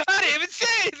like, "I didn't even say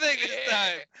anything this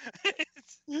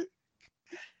time."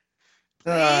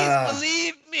 Please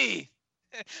believe me.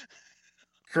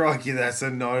 Crocky, that's a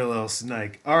naughty little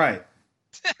snake. All right.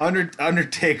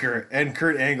 Undertaker and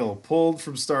Kurt Angle pulled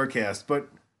from StarCast, but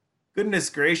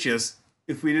goodness gracious,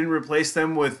 if we didn't replace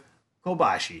them with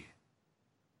Kobashi.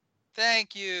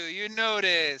 Thank you. You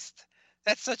noticed.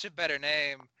 That's such a better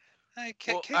name. I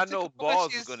know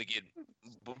Balls is going to get...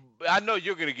 I know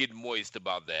you're going to get moist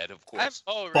about that, of course.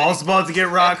 Balls about to get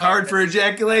rock hard for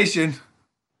ejaculation.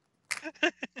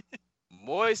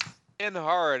 Moist and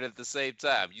hard at the same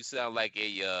time. You sound like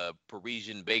a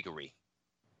Parisian bakery.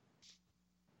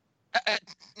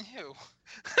 Ew.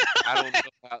 I don't know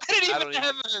how, I didn't even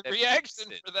have a reaction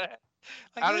for that.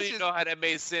 Like, I don't even know how that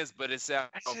made sense, but it sounded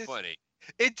funny.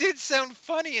 It did sound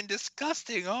funny and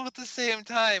disgusting all at the same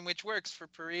time, which works for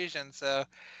Parisian, so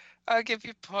I'll give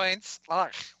you points. Ew.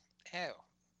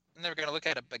 I'm never going to look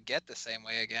at a baguette the same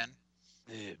way again.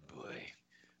 Oh, boy.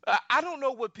 I don't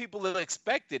know what people have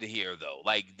expected here, though.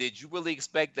 Like, did you really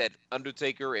expect that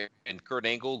Undertaker and Kurt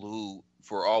Angle, who,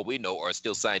 for all we know, are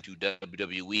still signed to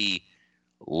WWE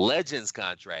Legends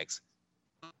contracts,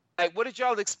 like, what did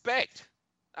y'all expect?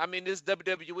 I mean, this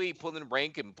WWE pulling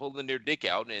rank and pulling their dick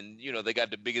out, and, you know, they got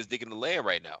the biggest dick in the land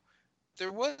right now.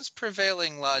 There was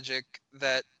prevailing logic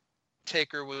that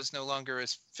Taker was no longer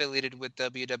affiliated with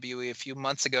WWE a few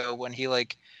months ago when he,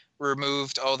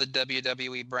 removed all the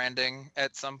WWE branding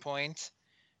at some point.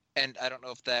 And I don't know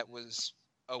if that was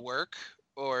a work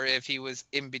or if he was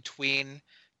in between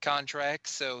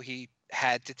contracts, so he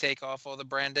had to take off all the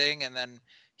branding, and then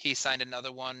he signed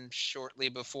another one shortly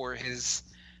before his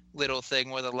little thing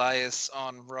with Elias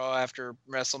on Raw after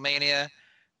WrestleMania.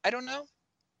 I don't know,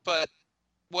 but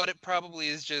what it probably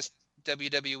is just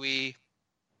WWE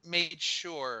made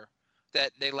sure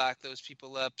that they lock those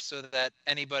people up so that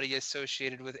anybody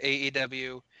associated with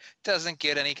AEW doesn't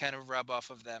get any kind of rub off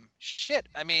of them. Shit,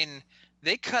 I mean,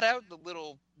 they cut out the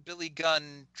little Billy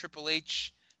Gunn Triple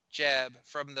H jab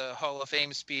from the Hall of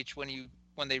Fame speech when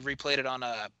they replayed it on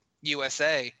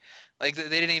USA. Like, they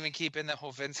didn't even keep in the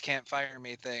whole Vince can't fire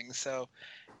me thing. So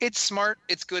it's smart.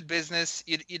 It's good business.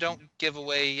 You don't give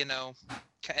away,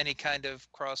 any kind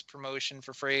of cross promotion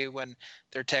for free when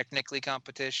they're technically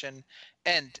competition.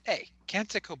 And hey,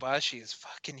 Kenta Kobashi is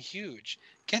fucking huge.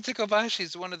 Kenta Kobashi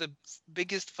is one of the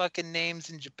biggest fucking names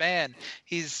in Japan.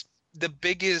 He's the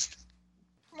biggest.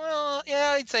 Well,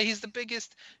 yeah, I'd say he's the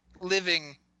biggest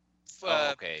living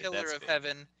pillar of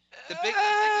heaven. The biggest.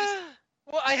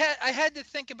 Well, I had to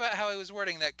think about how I was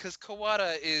wording that because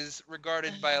Kawada is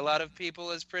regarded by a lot of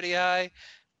people as pretty high,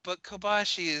 but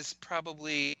Kobashi is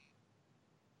probably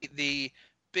the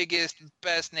biggest,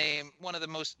 best name, one of the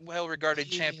most well-regarded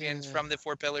champions from the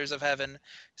Four Pillars of Heaven.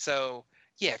 So,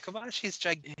 yeah, Kobashi is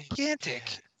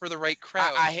gigantic for the right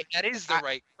crowd. That is the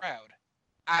right crowd.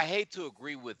 I hate to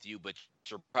agree with you, but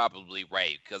you're probably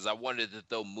right because I wanted to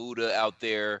throw Muda out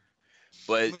there,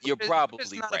 but you're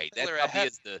probably right. That probably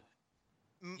is the.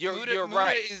 You're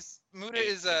right. Muda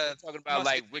is talking about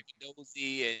like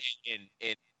Ricardozzi and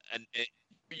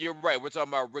you're right. We're talking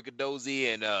about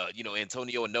Ricardozzi and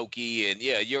Antonio Inoki and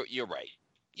yeah, you're right.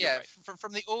 You're right.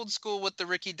 From the old school with the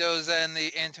Ricardozzi and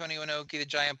the Antonio Inoki, the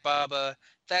Giant Baba.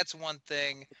 That's one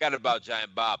thing. Forgot about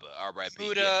Giant Baba. All right,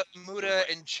 Muda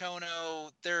and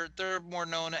Chono. They're more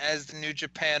known as the New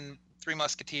Japan Three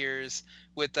Musketeers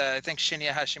with I think Shinya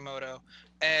Hashimoto.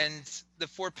 And the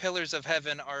Four Pillars of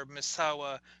Heaven are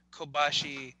Misawa,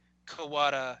 Kobashi,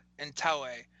 Kawada, and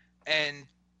Taue. And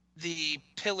the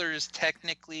pillars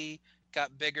technically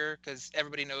got bigger because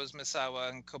everybody knows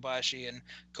Misawa and Kobashi and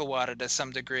Kawada to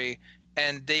some degree.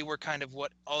 And they were kind of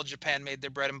what All Japan made their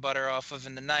bread and butter off of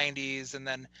in the 90s. And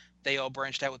then they all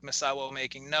branched out with Misawa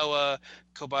making Noah,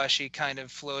 Kobashi kind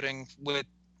of floating with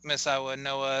Misawa,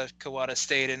 Noah, Kawada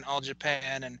stayed in All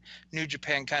Japan, and New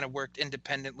Japan kind of worked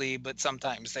independently, but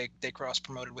sometimes they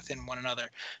cross-promoted within one another.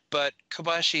 But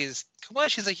Kobashi is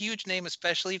a huge name,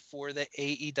 especially for the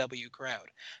AEW crowd.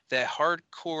 The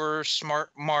hardcore,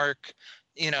 smart mark,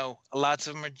 lots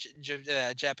of them are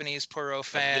Japanese Puro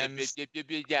fans.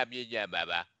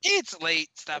 It's late,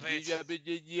 stop it.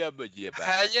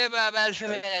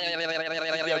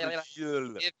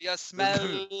 If you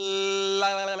smell...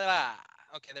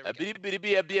 Okay, there we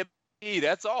go.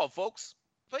 That's all, folks.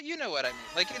 But you know what I mean.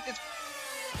 Like, it's...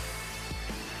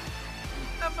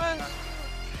 I'm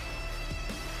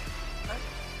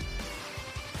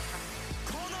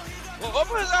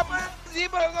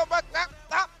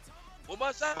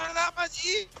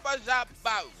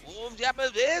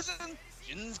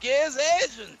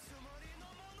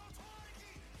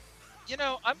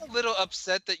a little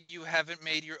upset that you haven't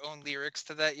made your own lyrics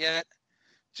to that yet.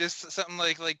 Just something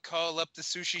like call up the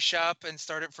sushi shop and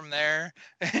start it from there,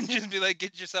 and just be like,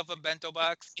 get yourself a bento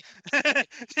box. Call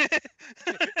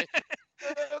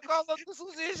up the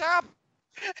sushi shop.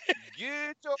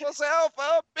 Get yourself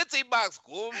a bitsy box.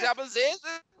 There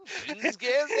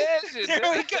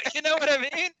we go. You know what I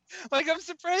mean? Like, I'm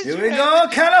surprised. Here we go,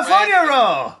 California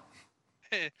roll.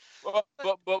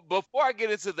 But before I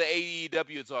get into the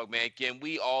AEW talk, man, can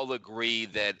we all agree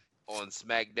that on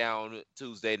SmackDown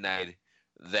Tuesday night,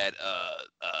 that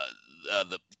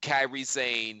the Kairi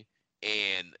Sane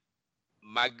and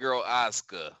my girl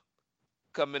Asuka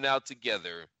coming out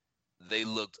together, they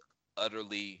looked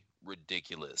utterly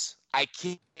ridiculous. I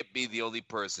can't be the only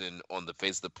person on the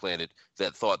face of the planet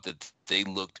that thought that they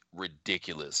looked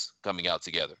ridiculous coming out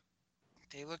together.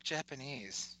 They look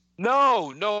Japanese.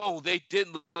 No, they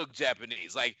didn't look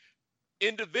Japanese. Like,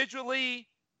 individually,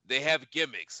 they have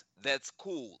gimmicks. That's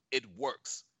cool. It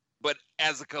works. But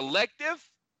as a collective,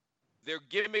 their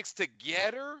gimmicks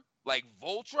together, like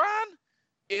Voltron,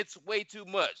 it's way too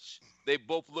much. They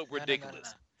both look ridiculous.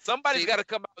 No. Somebody's got to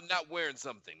come out not wearing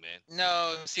something, man.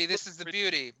 No, see, this is the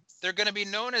beauty. They're going to be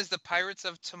known as the Pirates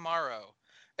of Tomorrow.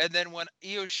 And then when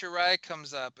Io Shirai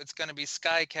comes up, it's going to be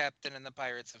Sky Captain and the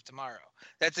Pirates of Tomorrow.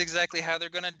 That's exactly how they're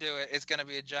going to do it. It's going to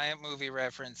be a giant movie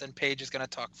reference, and Paige is going to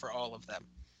talk for all of them.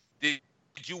 Did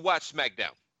you watch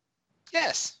SmackDown?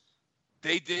 Yes.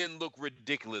 They didn't look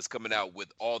ridiculous coming out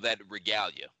with all that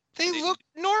regalia. They look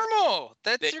normal.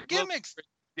 That's their gimmicks.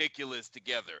 Ridiculous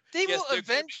together. They will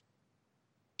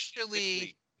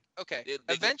eventually. Okay.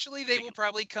 Eventually, they will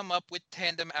probably come up with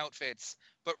tandem outfits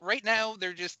But right now,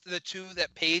 they're just the two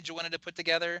that Paige wanted to put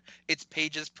together. It's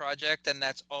Paige's project, and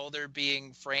that's all they're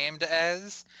being framed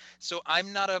as. So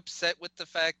I'm not upset with the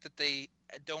fact that they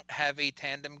don't have a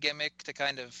tandem gimmick to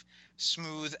kind of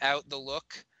smooth out the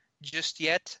look just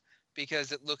yet,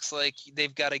 because it looks like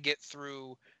they've got to get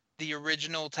through the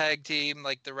original tag team,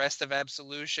 like the rest of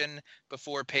Absolution,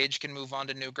 before Paige can move on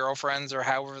to New Girlfriends or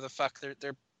however the fuck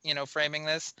they're framing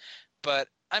this. But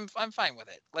I'm fine with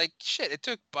it. Like, shit, it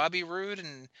took Bobby Roode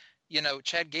and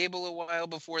Chad Gable a while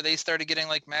before they started getting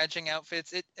like matching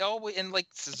outfits. It always, and like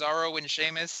Cesaro and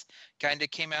Sheamus kind of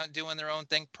came out doing their own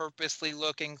thing, purposely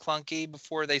looking clunky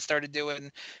before they started doing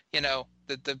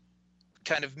the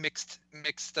kind of mixed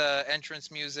entrance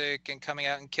music and coming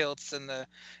out in kilts and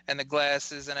the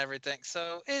glasses and everything.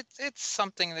 So it's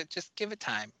something that just give it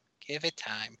time.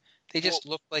 They just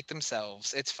look like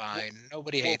themselves. It's fine.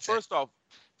 Nobody hates it.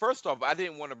 First off, I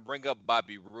didn't want to bring up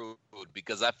Bobby Roode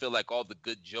because I feel like all the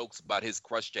good jokes about his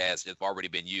crushed ass have already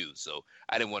been used. So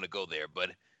I didn't want to go there. But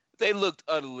they looked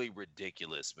utterly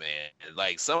ridiculous, man.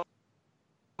 Like,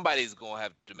 somebody's going to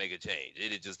have to make a change.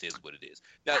 It just is what it is.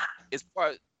 Now, as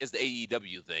far as the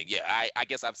AEW thing, yeah, I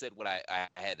guess I've said what I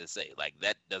had to say. Like,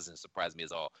 that doesn't surprise me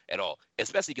at all,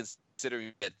 especially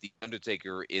considering that The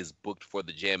Undertaker is booked for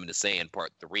the Jam in the Sand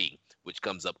Part 3, which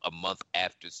comes up a month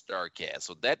after StarCast.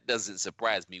 So that doesn't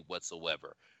surprise me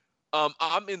whatsoever.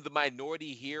 I'm in the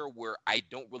minority here where I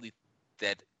don't really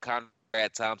think that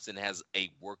Conrad Thompson has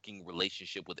a working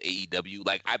relationship with AEW.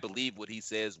 Like, I believe what he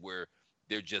says where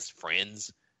they're just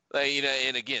friends. Like,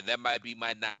 and again, that might be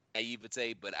my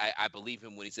naivete, but I believe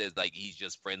him when he says, like, he's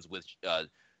just friends with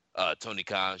Tony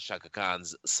Khan, Shaka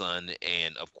Khan's son,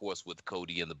 and of course with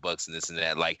Cody and the Bucks and this and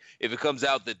that. Like, if it comes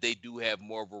out that they do have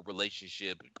more of a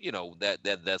relationship,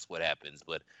 that's what happens.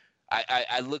 But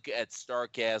I look at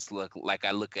StarCast like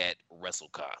I look at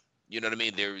WrestleCon. You know what I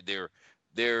mean?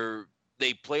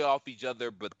 They play off each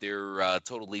other, but they're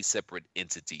totally separate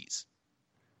entities.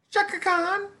 Shaka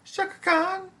Khan, Shaka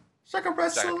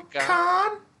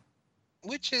WrestleCon.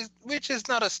 Which is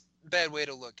not a bad way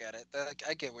to look at it.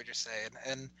 I get what you're saying.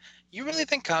 And you really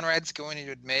think Conrad's going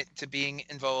to admit to being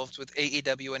involved with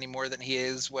AEW any more than he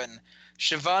is when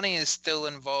Shivani is still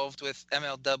involved with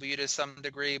MLW to some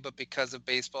degree, but because of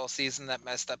baseball season that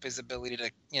messed up his ability to,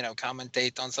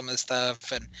 commentate on some of the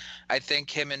stuff. And I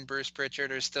think him and Bruce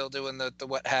Pritchard are still doing the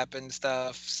what happened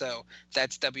stuff. So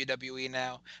that's WWE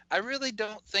now. I really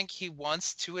don't think he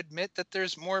wants to admit that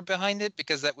there's more behind it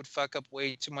because that would fuck up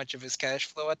way too much of his cash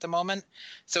flow at the moment.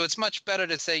 So it's much better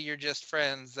to say you're just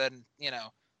friends than,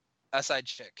 a side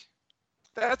chick.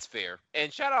 That's fair.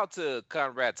 And shout out to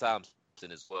Conrad Thompson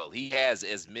as well. He has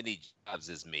as many jobs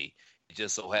as me. It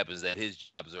just so happens that his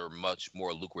jobs are much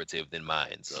more lucrative than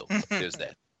mine. So there's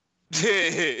that.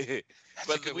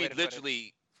 But we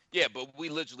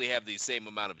literally have the same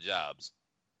amount of jobs.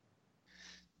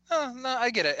 Oh, no, I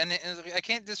get it. And I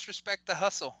can't disrespect the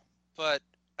hustle. But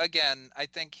again, I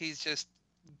think he's just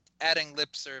adding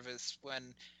lip service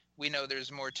when we know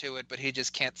there's more to it, but he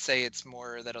just can't say it's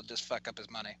more or that'll just fuck up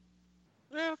his money.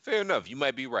 Yeah, fair enough. You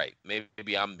might be right.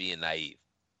 Maybe I'm being naive.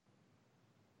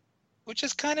 Which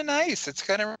is kind of nice. It's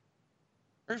kind of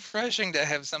refreshing to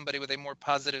have somebody with a more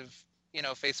positive,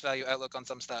 face value outlook on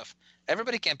some stuff.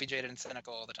 Everybody can't be jaded and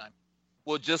cynical all the time.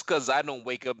 Well, just because I don't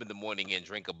wake up in the morning and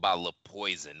drink a bottle of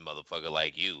poison, motherfucker,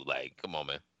 like you. Like, come on,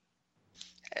 man.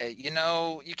 Hey,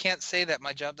 you can't say that.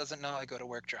 My job doesn't know I go to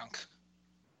work drunk.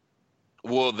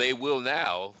 Well, they will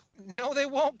now. No, they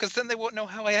won't, because then they won't know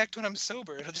how I act when I'm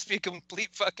sober. It'll just be a complete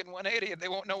fucking 180, and they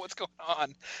won't know what's going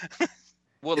on.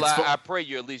 Well, I pray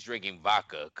you're at least drinking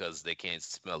vodka, because they can't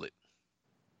smell it.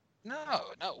 No,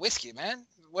 whiskey, man.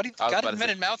 What do you got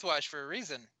invented mouthwash for a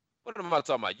reason? What am I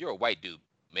talking about? You're a white dude,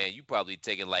 man. You probably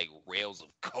taking, like, rails of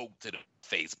coke to the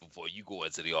face before you go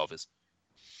into the office.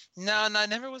 No, I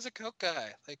never was a coke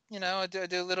guy. Like, I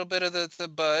do a little bit of the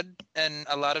bud and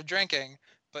a lot of drinking.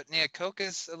 But yeah, coke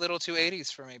is a little too 80s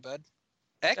for me, bud.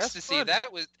 Ecstasy,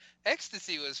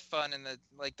 Ecstasy was fun in the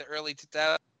early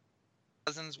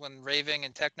 2000s when raving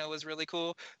and techno was really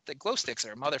cool. The glow sticks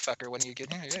are a motherfucker when you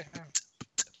get yeah.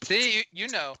 See, you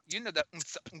know that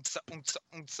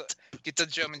get the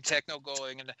German techno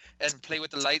going and play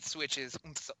with the light switches.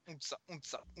 I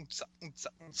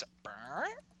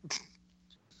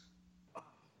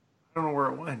don't know where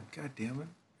it went. God damn it.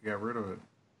 I got rid of it.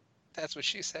 That's what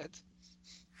she said.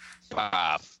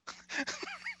 Bob.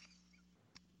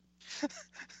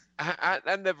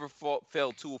 I never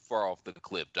fell too far off the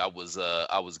cliff. I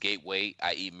was gateway,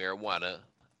 i.e. marijuana.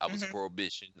 I was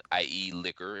prohibition, i.e.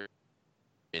 liquor.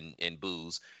 and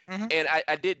booze. Mhm. And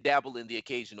I did dabble in the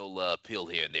occasional pill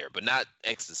here and there, but not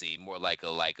ecstasy, more like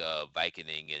a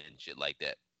Vicodin and shit like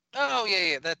that. Oh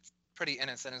yeah, that's pretty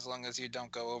innocent as long as you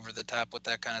don't go over the top with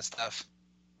that kind of stuff.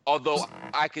 Although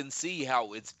I can see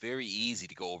how it's very easy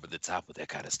to go over the top with that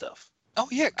kind of stuff. Oh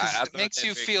yeah, I because it thought makes that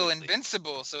you very feel quickly.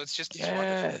 invincible. So it's just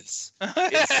Yes. wonderful.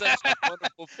 It's such a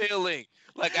wonderful feeling.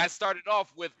 Like I started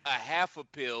off with a half a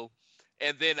pill,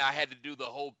 and then I had to do the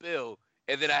whole pill,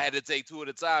 and then I had to take 2 at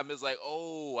a time. It's like,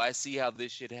 oh, I see how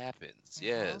this shit happens.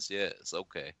 Yes,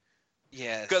 okay.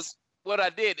 Yes. Because what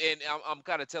I did, and I'm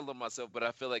kind of telling myself, but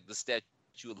I feel like the statute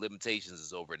of limitations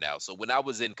is over now. So when I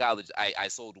was in college, I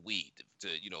sold weed to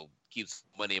keep some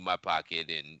money in my pocket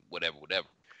and whatever.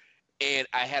 And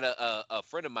I had a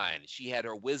friend of mine. She had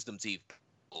her wisdom teeth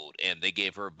pulled, and they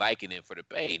gave her Vicodin for the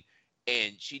pain.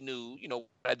 And she knew, what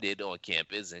I did on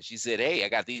campus. And she said, hey, I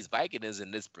got these Vicodins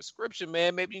in this prescription,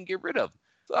 man. Maybe you can get rid of them.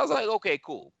 So I was like, okay,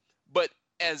 cool. But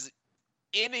as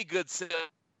any good seller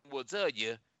will tell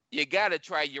you, you got to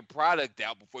try your product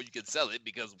out before you can sell it,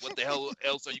 because what the hell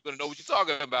else are you going to know what you're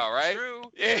talking about, right?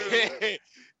 True. Yeah.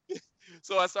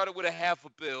 So I started with a half a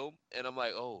pill, and I'm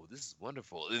like, oh, this is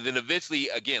wonderful. And then eventually,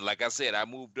 again, like I said, I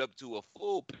moved up to a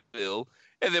full pill.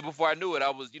 And then before I knew it, I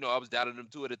was downing them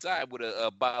 2 at a time with a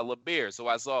bottle of beer. So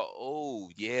I saw, oh,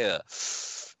 yeah,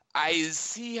 I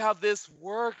see how this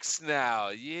works now.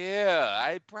 Yeah,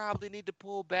 I probably need to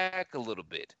pull back a little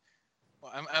bit.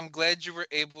 Well, I'm glad you were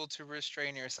able to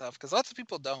restrain yourself, because lots of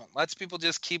people don't. Lots of people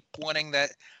just keep wanting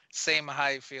that same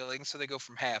high feeling, so they go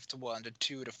from half to 1 to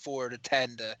 2 to 4 to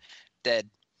 10 to dead.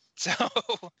 So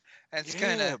that's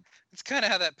kind of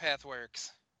how that path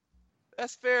works.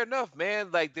 That's fair enough,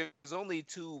 man. Like, there's only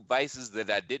 2 vices that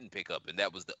I didn't pick up, and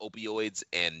that was the opioids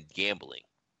and gambling.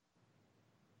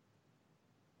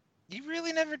 You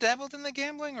really never dabbled in the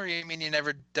gambling, or you mean you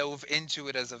never dove into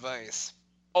it as a vice?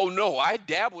 Oh, no, I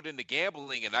dabbled in the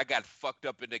gambling, and I got fucked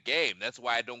up in the game. That's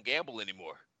why I don't gamble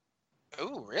anymore.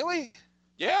 Oh, really?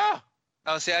 Yeah.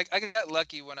 Oh, see, I got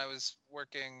lucky when I was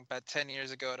working about 10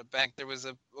 years ago at a bank. There was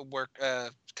a work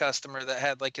customer that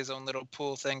had like his own little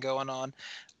pool thing going on.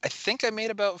 I think I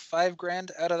made about $5,000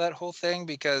 out of that whole thing,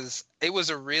 because it was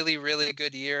a really, really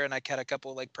good year, and I had a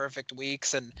couple like perfect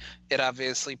weeks, and it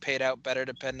obviously paid out better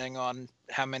depending on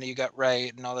how many you got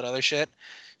right and all that other shit.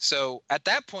 So at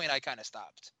that point, I kind of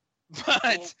stopped.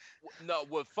 But no,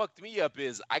 what fucked me up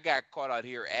is I got caught out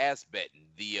here ass betting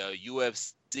the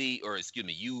USC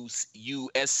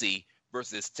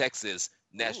versus Texas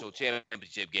national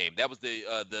championship game. That was the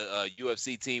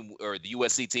UFC team, or the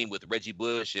USC team, with Reggie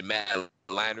Bush and Matt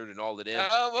Leinart and all of them,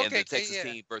 and the Texas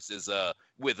team versus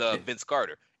with Vince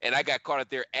Carter. And I got caught out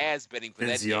there ass betting for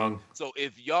Vince that Young. game. So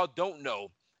if y'all don't know,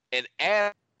 an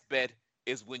ass bet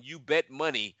is when you bet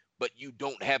money, but you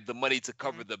don't have the money to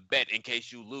cover the bet in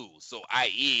case you lose. So,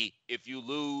 i.e., if you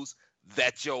lose,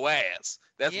 that's your ass.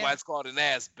 That's why it's called an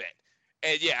ass bet.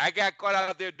 And yeah, I got caught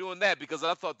out there doing that because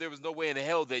I thought there was no way in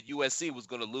hell that USC was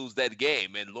going to lose that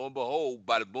game. And lo and behold,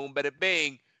 bada boom, bada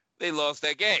bing, they lost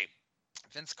that game.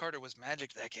 Vince Carter was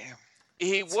magic that game.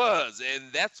 He was,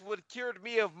 and that's what cured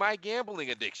me of my gambling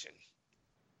addiction.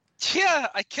 Yeah,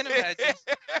 I can imagine.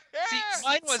 See,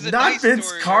 mine was a not nice Vince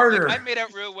story. Carter. Like, I made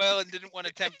out real well and didn't want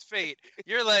to tempt fate.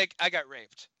 You're like, I got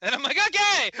raped, and I'm like,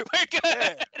 okay, we're good.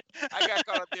 Yeah. I got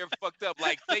caught up there fucked up.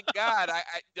 Like, thank God,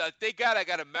 I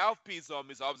got a mouthpiece on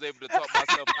me, so I was able to talk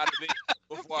myself out of it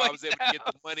before I was able to get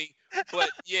the money. But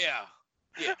yeah.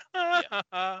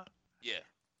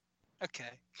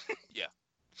 Okay. Yeah.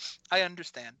 I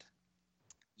understand.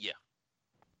 Yeah.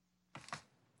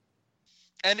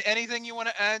 And anything you want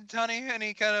to add, Tony?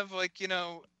 Any kind of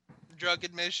drug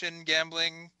admission,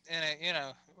 gambling,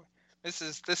 this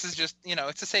is just,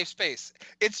 it's a safe space.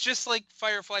 It's just like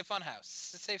Firefly Funhouse.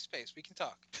 It's a safe space. We can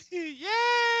talk.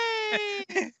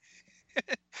 Yay!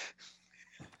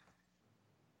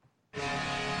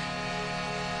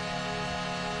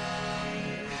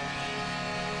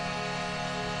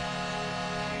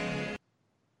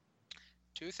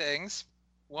 Two things.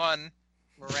 One,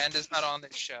 Miranda's not on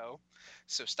this show,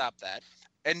 so stop that.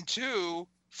 And 2,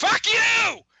 fuck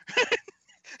you!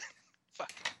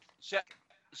 Fuck.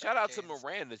 Shout out to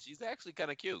Miranda. She's actually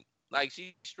kind of cute. Like,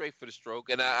 she's straight for the stroke,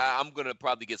 and I'm going to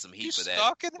probably get some heat for that. You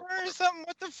stalking her or something?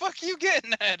 What the fuck are you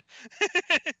getting at?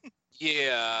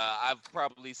 Yeah, I've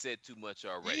probably said too much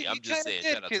already. I'm just saying,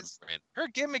 shout out to Miranda. Her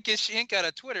gimmick is she ain't got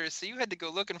a Twitter, so you had to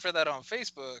go looking for that on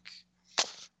Facebook.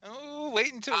 Oh,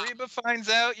 wait until Reba finds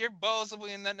out. Your balls will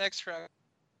be in that next track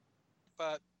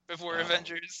pot before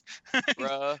Avengers.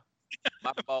 Bruh,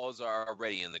 my balls are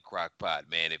already in the crock pot,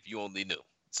 man, if you only knew.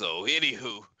 So,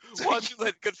 anywho, why don't you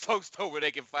let good folks know where they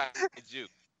can find you?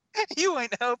 You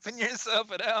ain't helping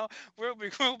yourself at all. We'll be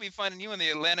finding you in the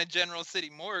Atlanta General City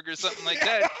morgue or something like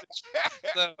that.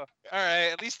 So, all right,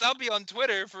 at least I'll be on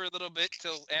Twitter for a little bit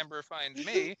till Amber finds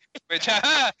me. Which,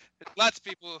 lots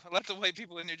of white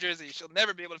people in New Jersey. She'll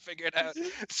never be able to figure it out.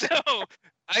 So,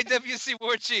 IWC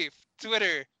War Chief,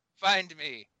 Twitter, find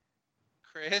me.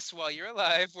 Chris, while you're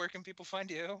alive, where can people find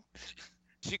you?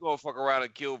 She gonna fuck around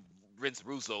and kill Vince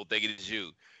Russo thinking it's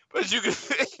you. But you can.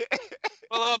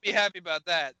 Well, I'll be happy about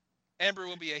that. Amber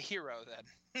will be a hero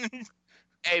then.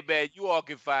 Hey, man, you all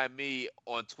can find me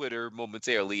on Twitter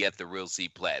momentarily at The Real C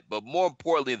Platt. But more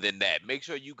importantly than that, make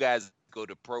sure you guys go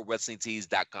to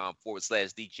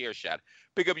ProWrestlingTees.com/TheChairShot.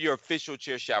 Pick up your official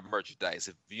Chairshot merchandise.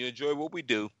 If you enjoy what we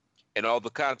do and all the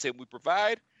content we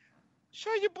provide,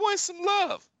 show your boys some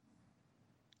love.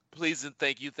 Please and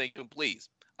thank you, and please.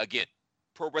 Again,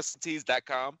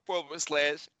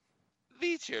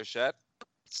 ProWrestlingTees.com/TheChairShot.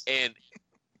 And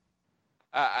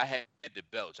I had to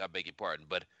belch, I beg your pardon,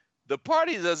 but the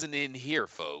party doesn't end here,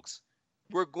 folks.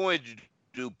 We're going to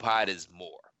do Pod is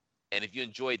More. And if you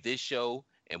enjoyed this show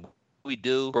and what we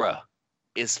do, bruh,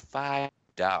 it's $5.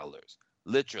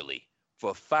 Literally,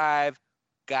 for $5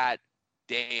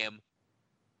 goddamn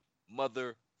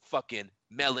motherfucking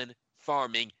melon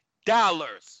farming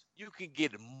dollars, you can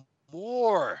get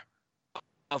more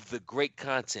of the great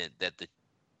content that the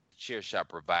Chair Shot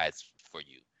provides for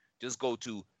you. Just go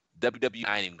to www.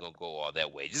 I ain't even gonna go all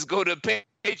that way. Just go to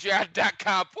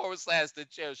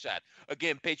patreon.com/thechairshot.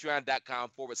 Again,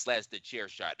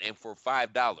 patreon.com/thechairshot. And for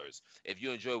 $5, if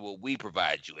you enjoy what we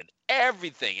provide you and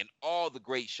everything and all the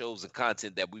great shows and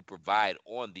content that we provide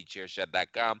on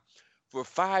thechairshot.com, for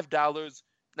 $5,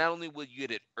 not only will you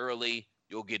get it early,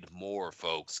 you'll get more,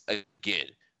 folks. Again,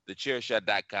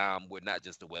 thechairshot.com. We're not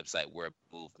just a website, we're a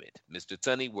movement. Mr.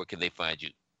 Tunney, where can they find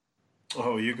you?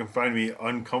 Oh, you can find me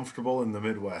uncomfortable in the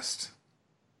Midwest.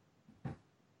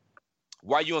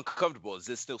 Why are you uncomfortable? Is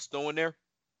it still snowing there?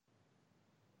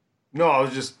 No, I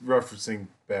was just referencing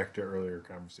back to earlier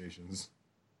conversations.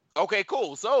 Okay,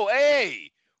 cool. So,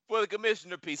 hey, for the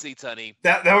Commissioner, PC Tunney.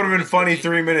 That would have been funny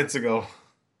 3 minutes ago.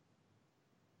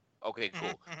 Okay,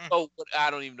 cool. So,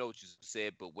 I don't even know what you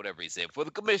said, but whatever he said. For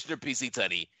the Commissioner, PC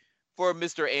Tunney. For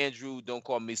Mr. Andrew, don't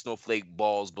call me Snowflake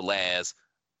Balls Belaz.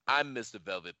 I'm Mr.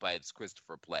 Velvet Pipes,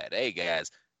 Christopher Platt. Hey,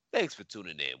 guys, thanks for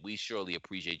tuning in. We surely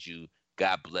appreciate you.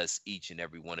 God bless each and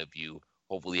every one of you.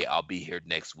 Hopefully, I'll be here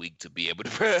next week to be able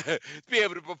to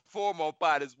perform on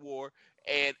Pod is War.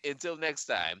 And until next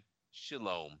time,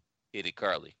 shalom. Hit it,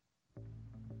 Carly.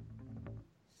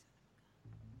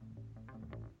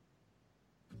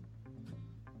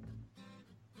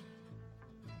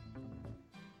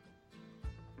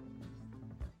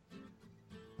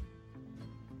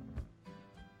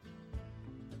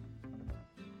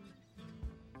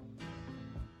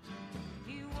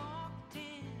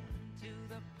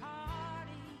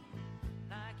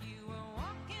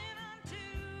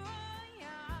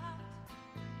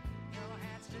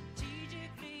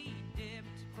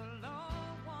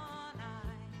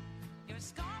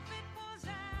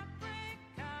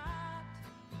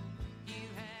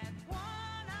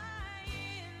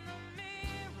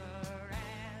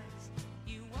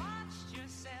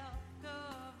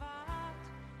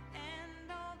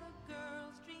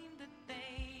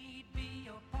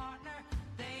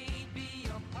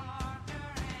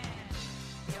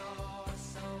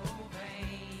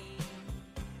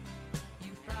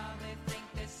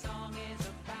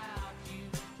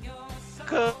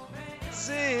 Cause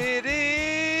it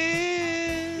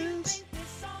is.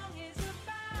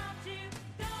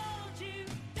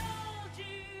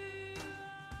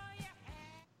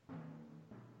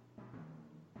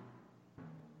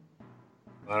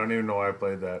 I don't even know why I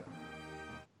played that.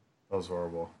 That was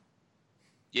horrible.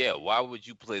 Yeah, why would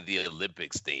you play the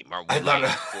Olympics theme? I thought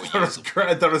it was Kurt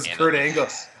Angle.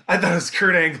 I thought it was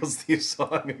Kurt Angle's theme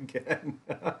song again.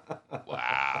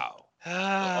 Wow.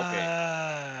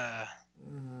 Okay.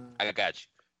 I got you.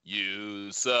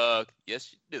 You suck.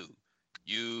 Yes, you do.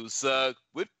 You suck.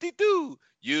 Whip-de-doo.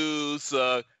 You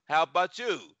suck. How about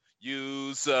you?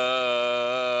 You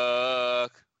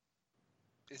suck.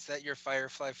 Is that your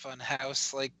Firefly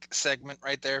Funhouse segment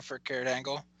right there for Kurt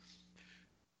Angle?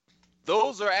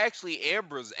 Those are actually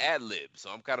Amber's ad-libs,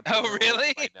 so I'm kind of... Oh,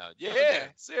 really? Right now. Yeah, okay.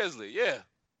 Seriously, yeah.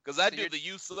 Because I do the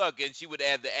you suck, and she would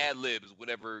add the ad-libs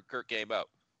whenever Kurt came out.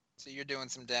 So you're doing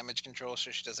some damage control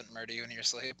so she doesn't murder you in your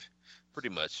sleep? Pretty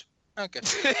much. Okay.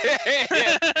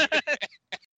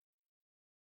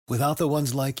 Without the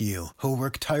ones like you, who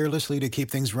work tirelessly to keep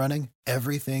things running,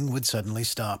 everything would suddenly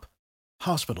stop.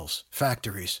 Hospitals,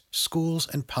 factories, schools,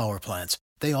 and power plants,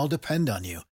 they all depend on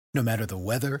you. No matter the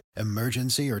weather,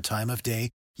 emergency, or time of day,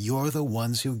 you're the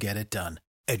ones who get it done.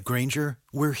 At Grainger,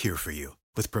 we're here for you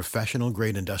with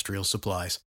professional-grade industrial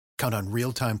supplies. Count on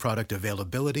real-time product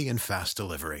availability and fast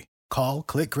delivery. Call,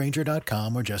 click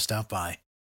Grainger.com, or just stop by.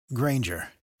 Grainger,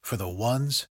 for the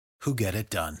ones who get it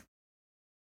done.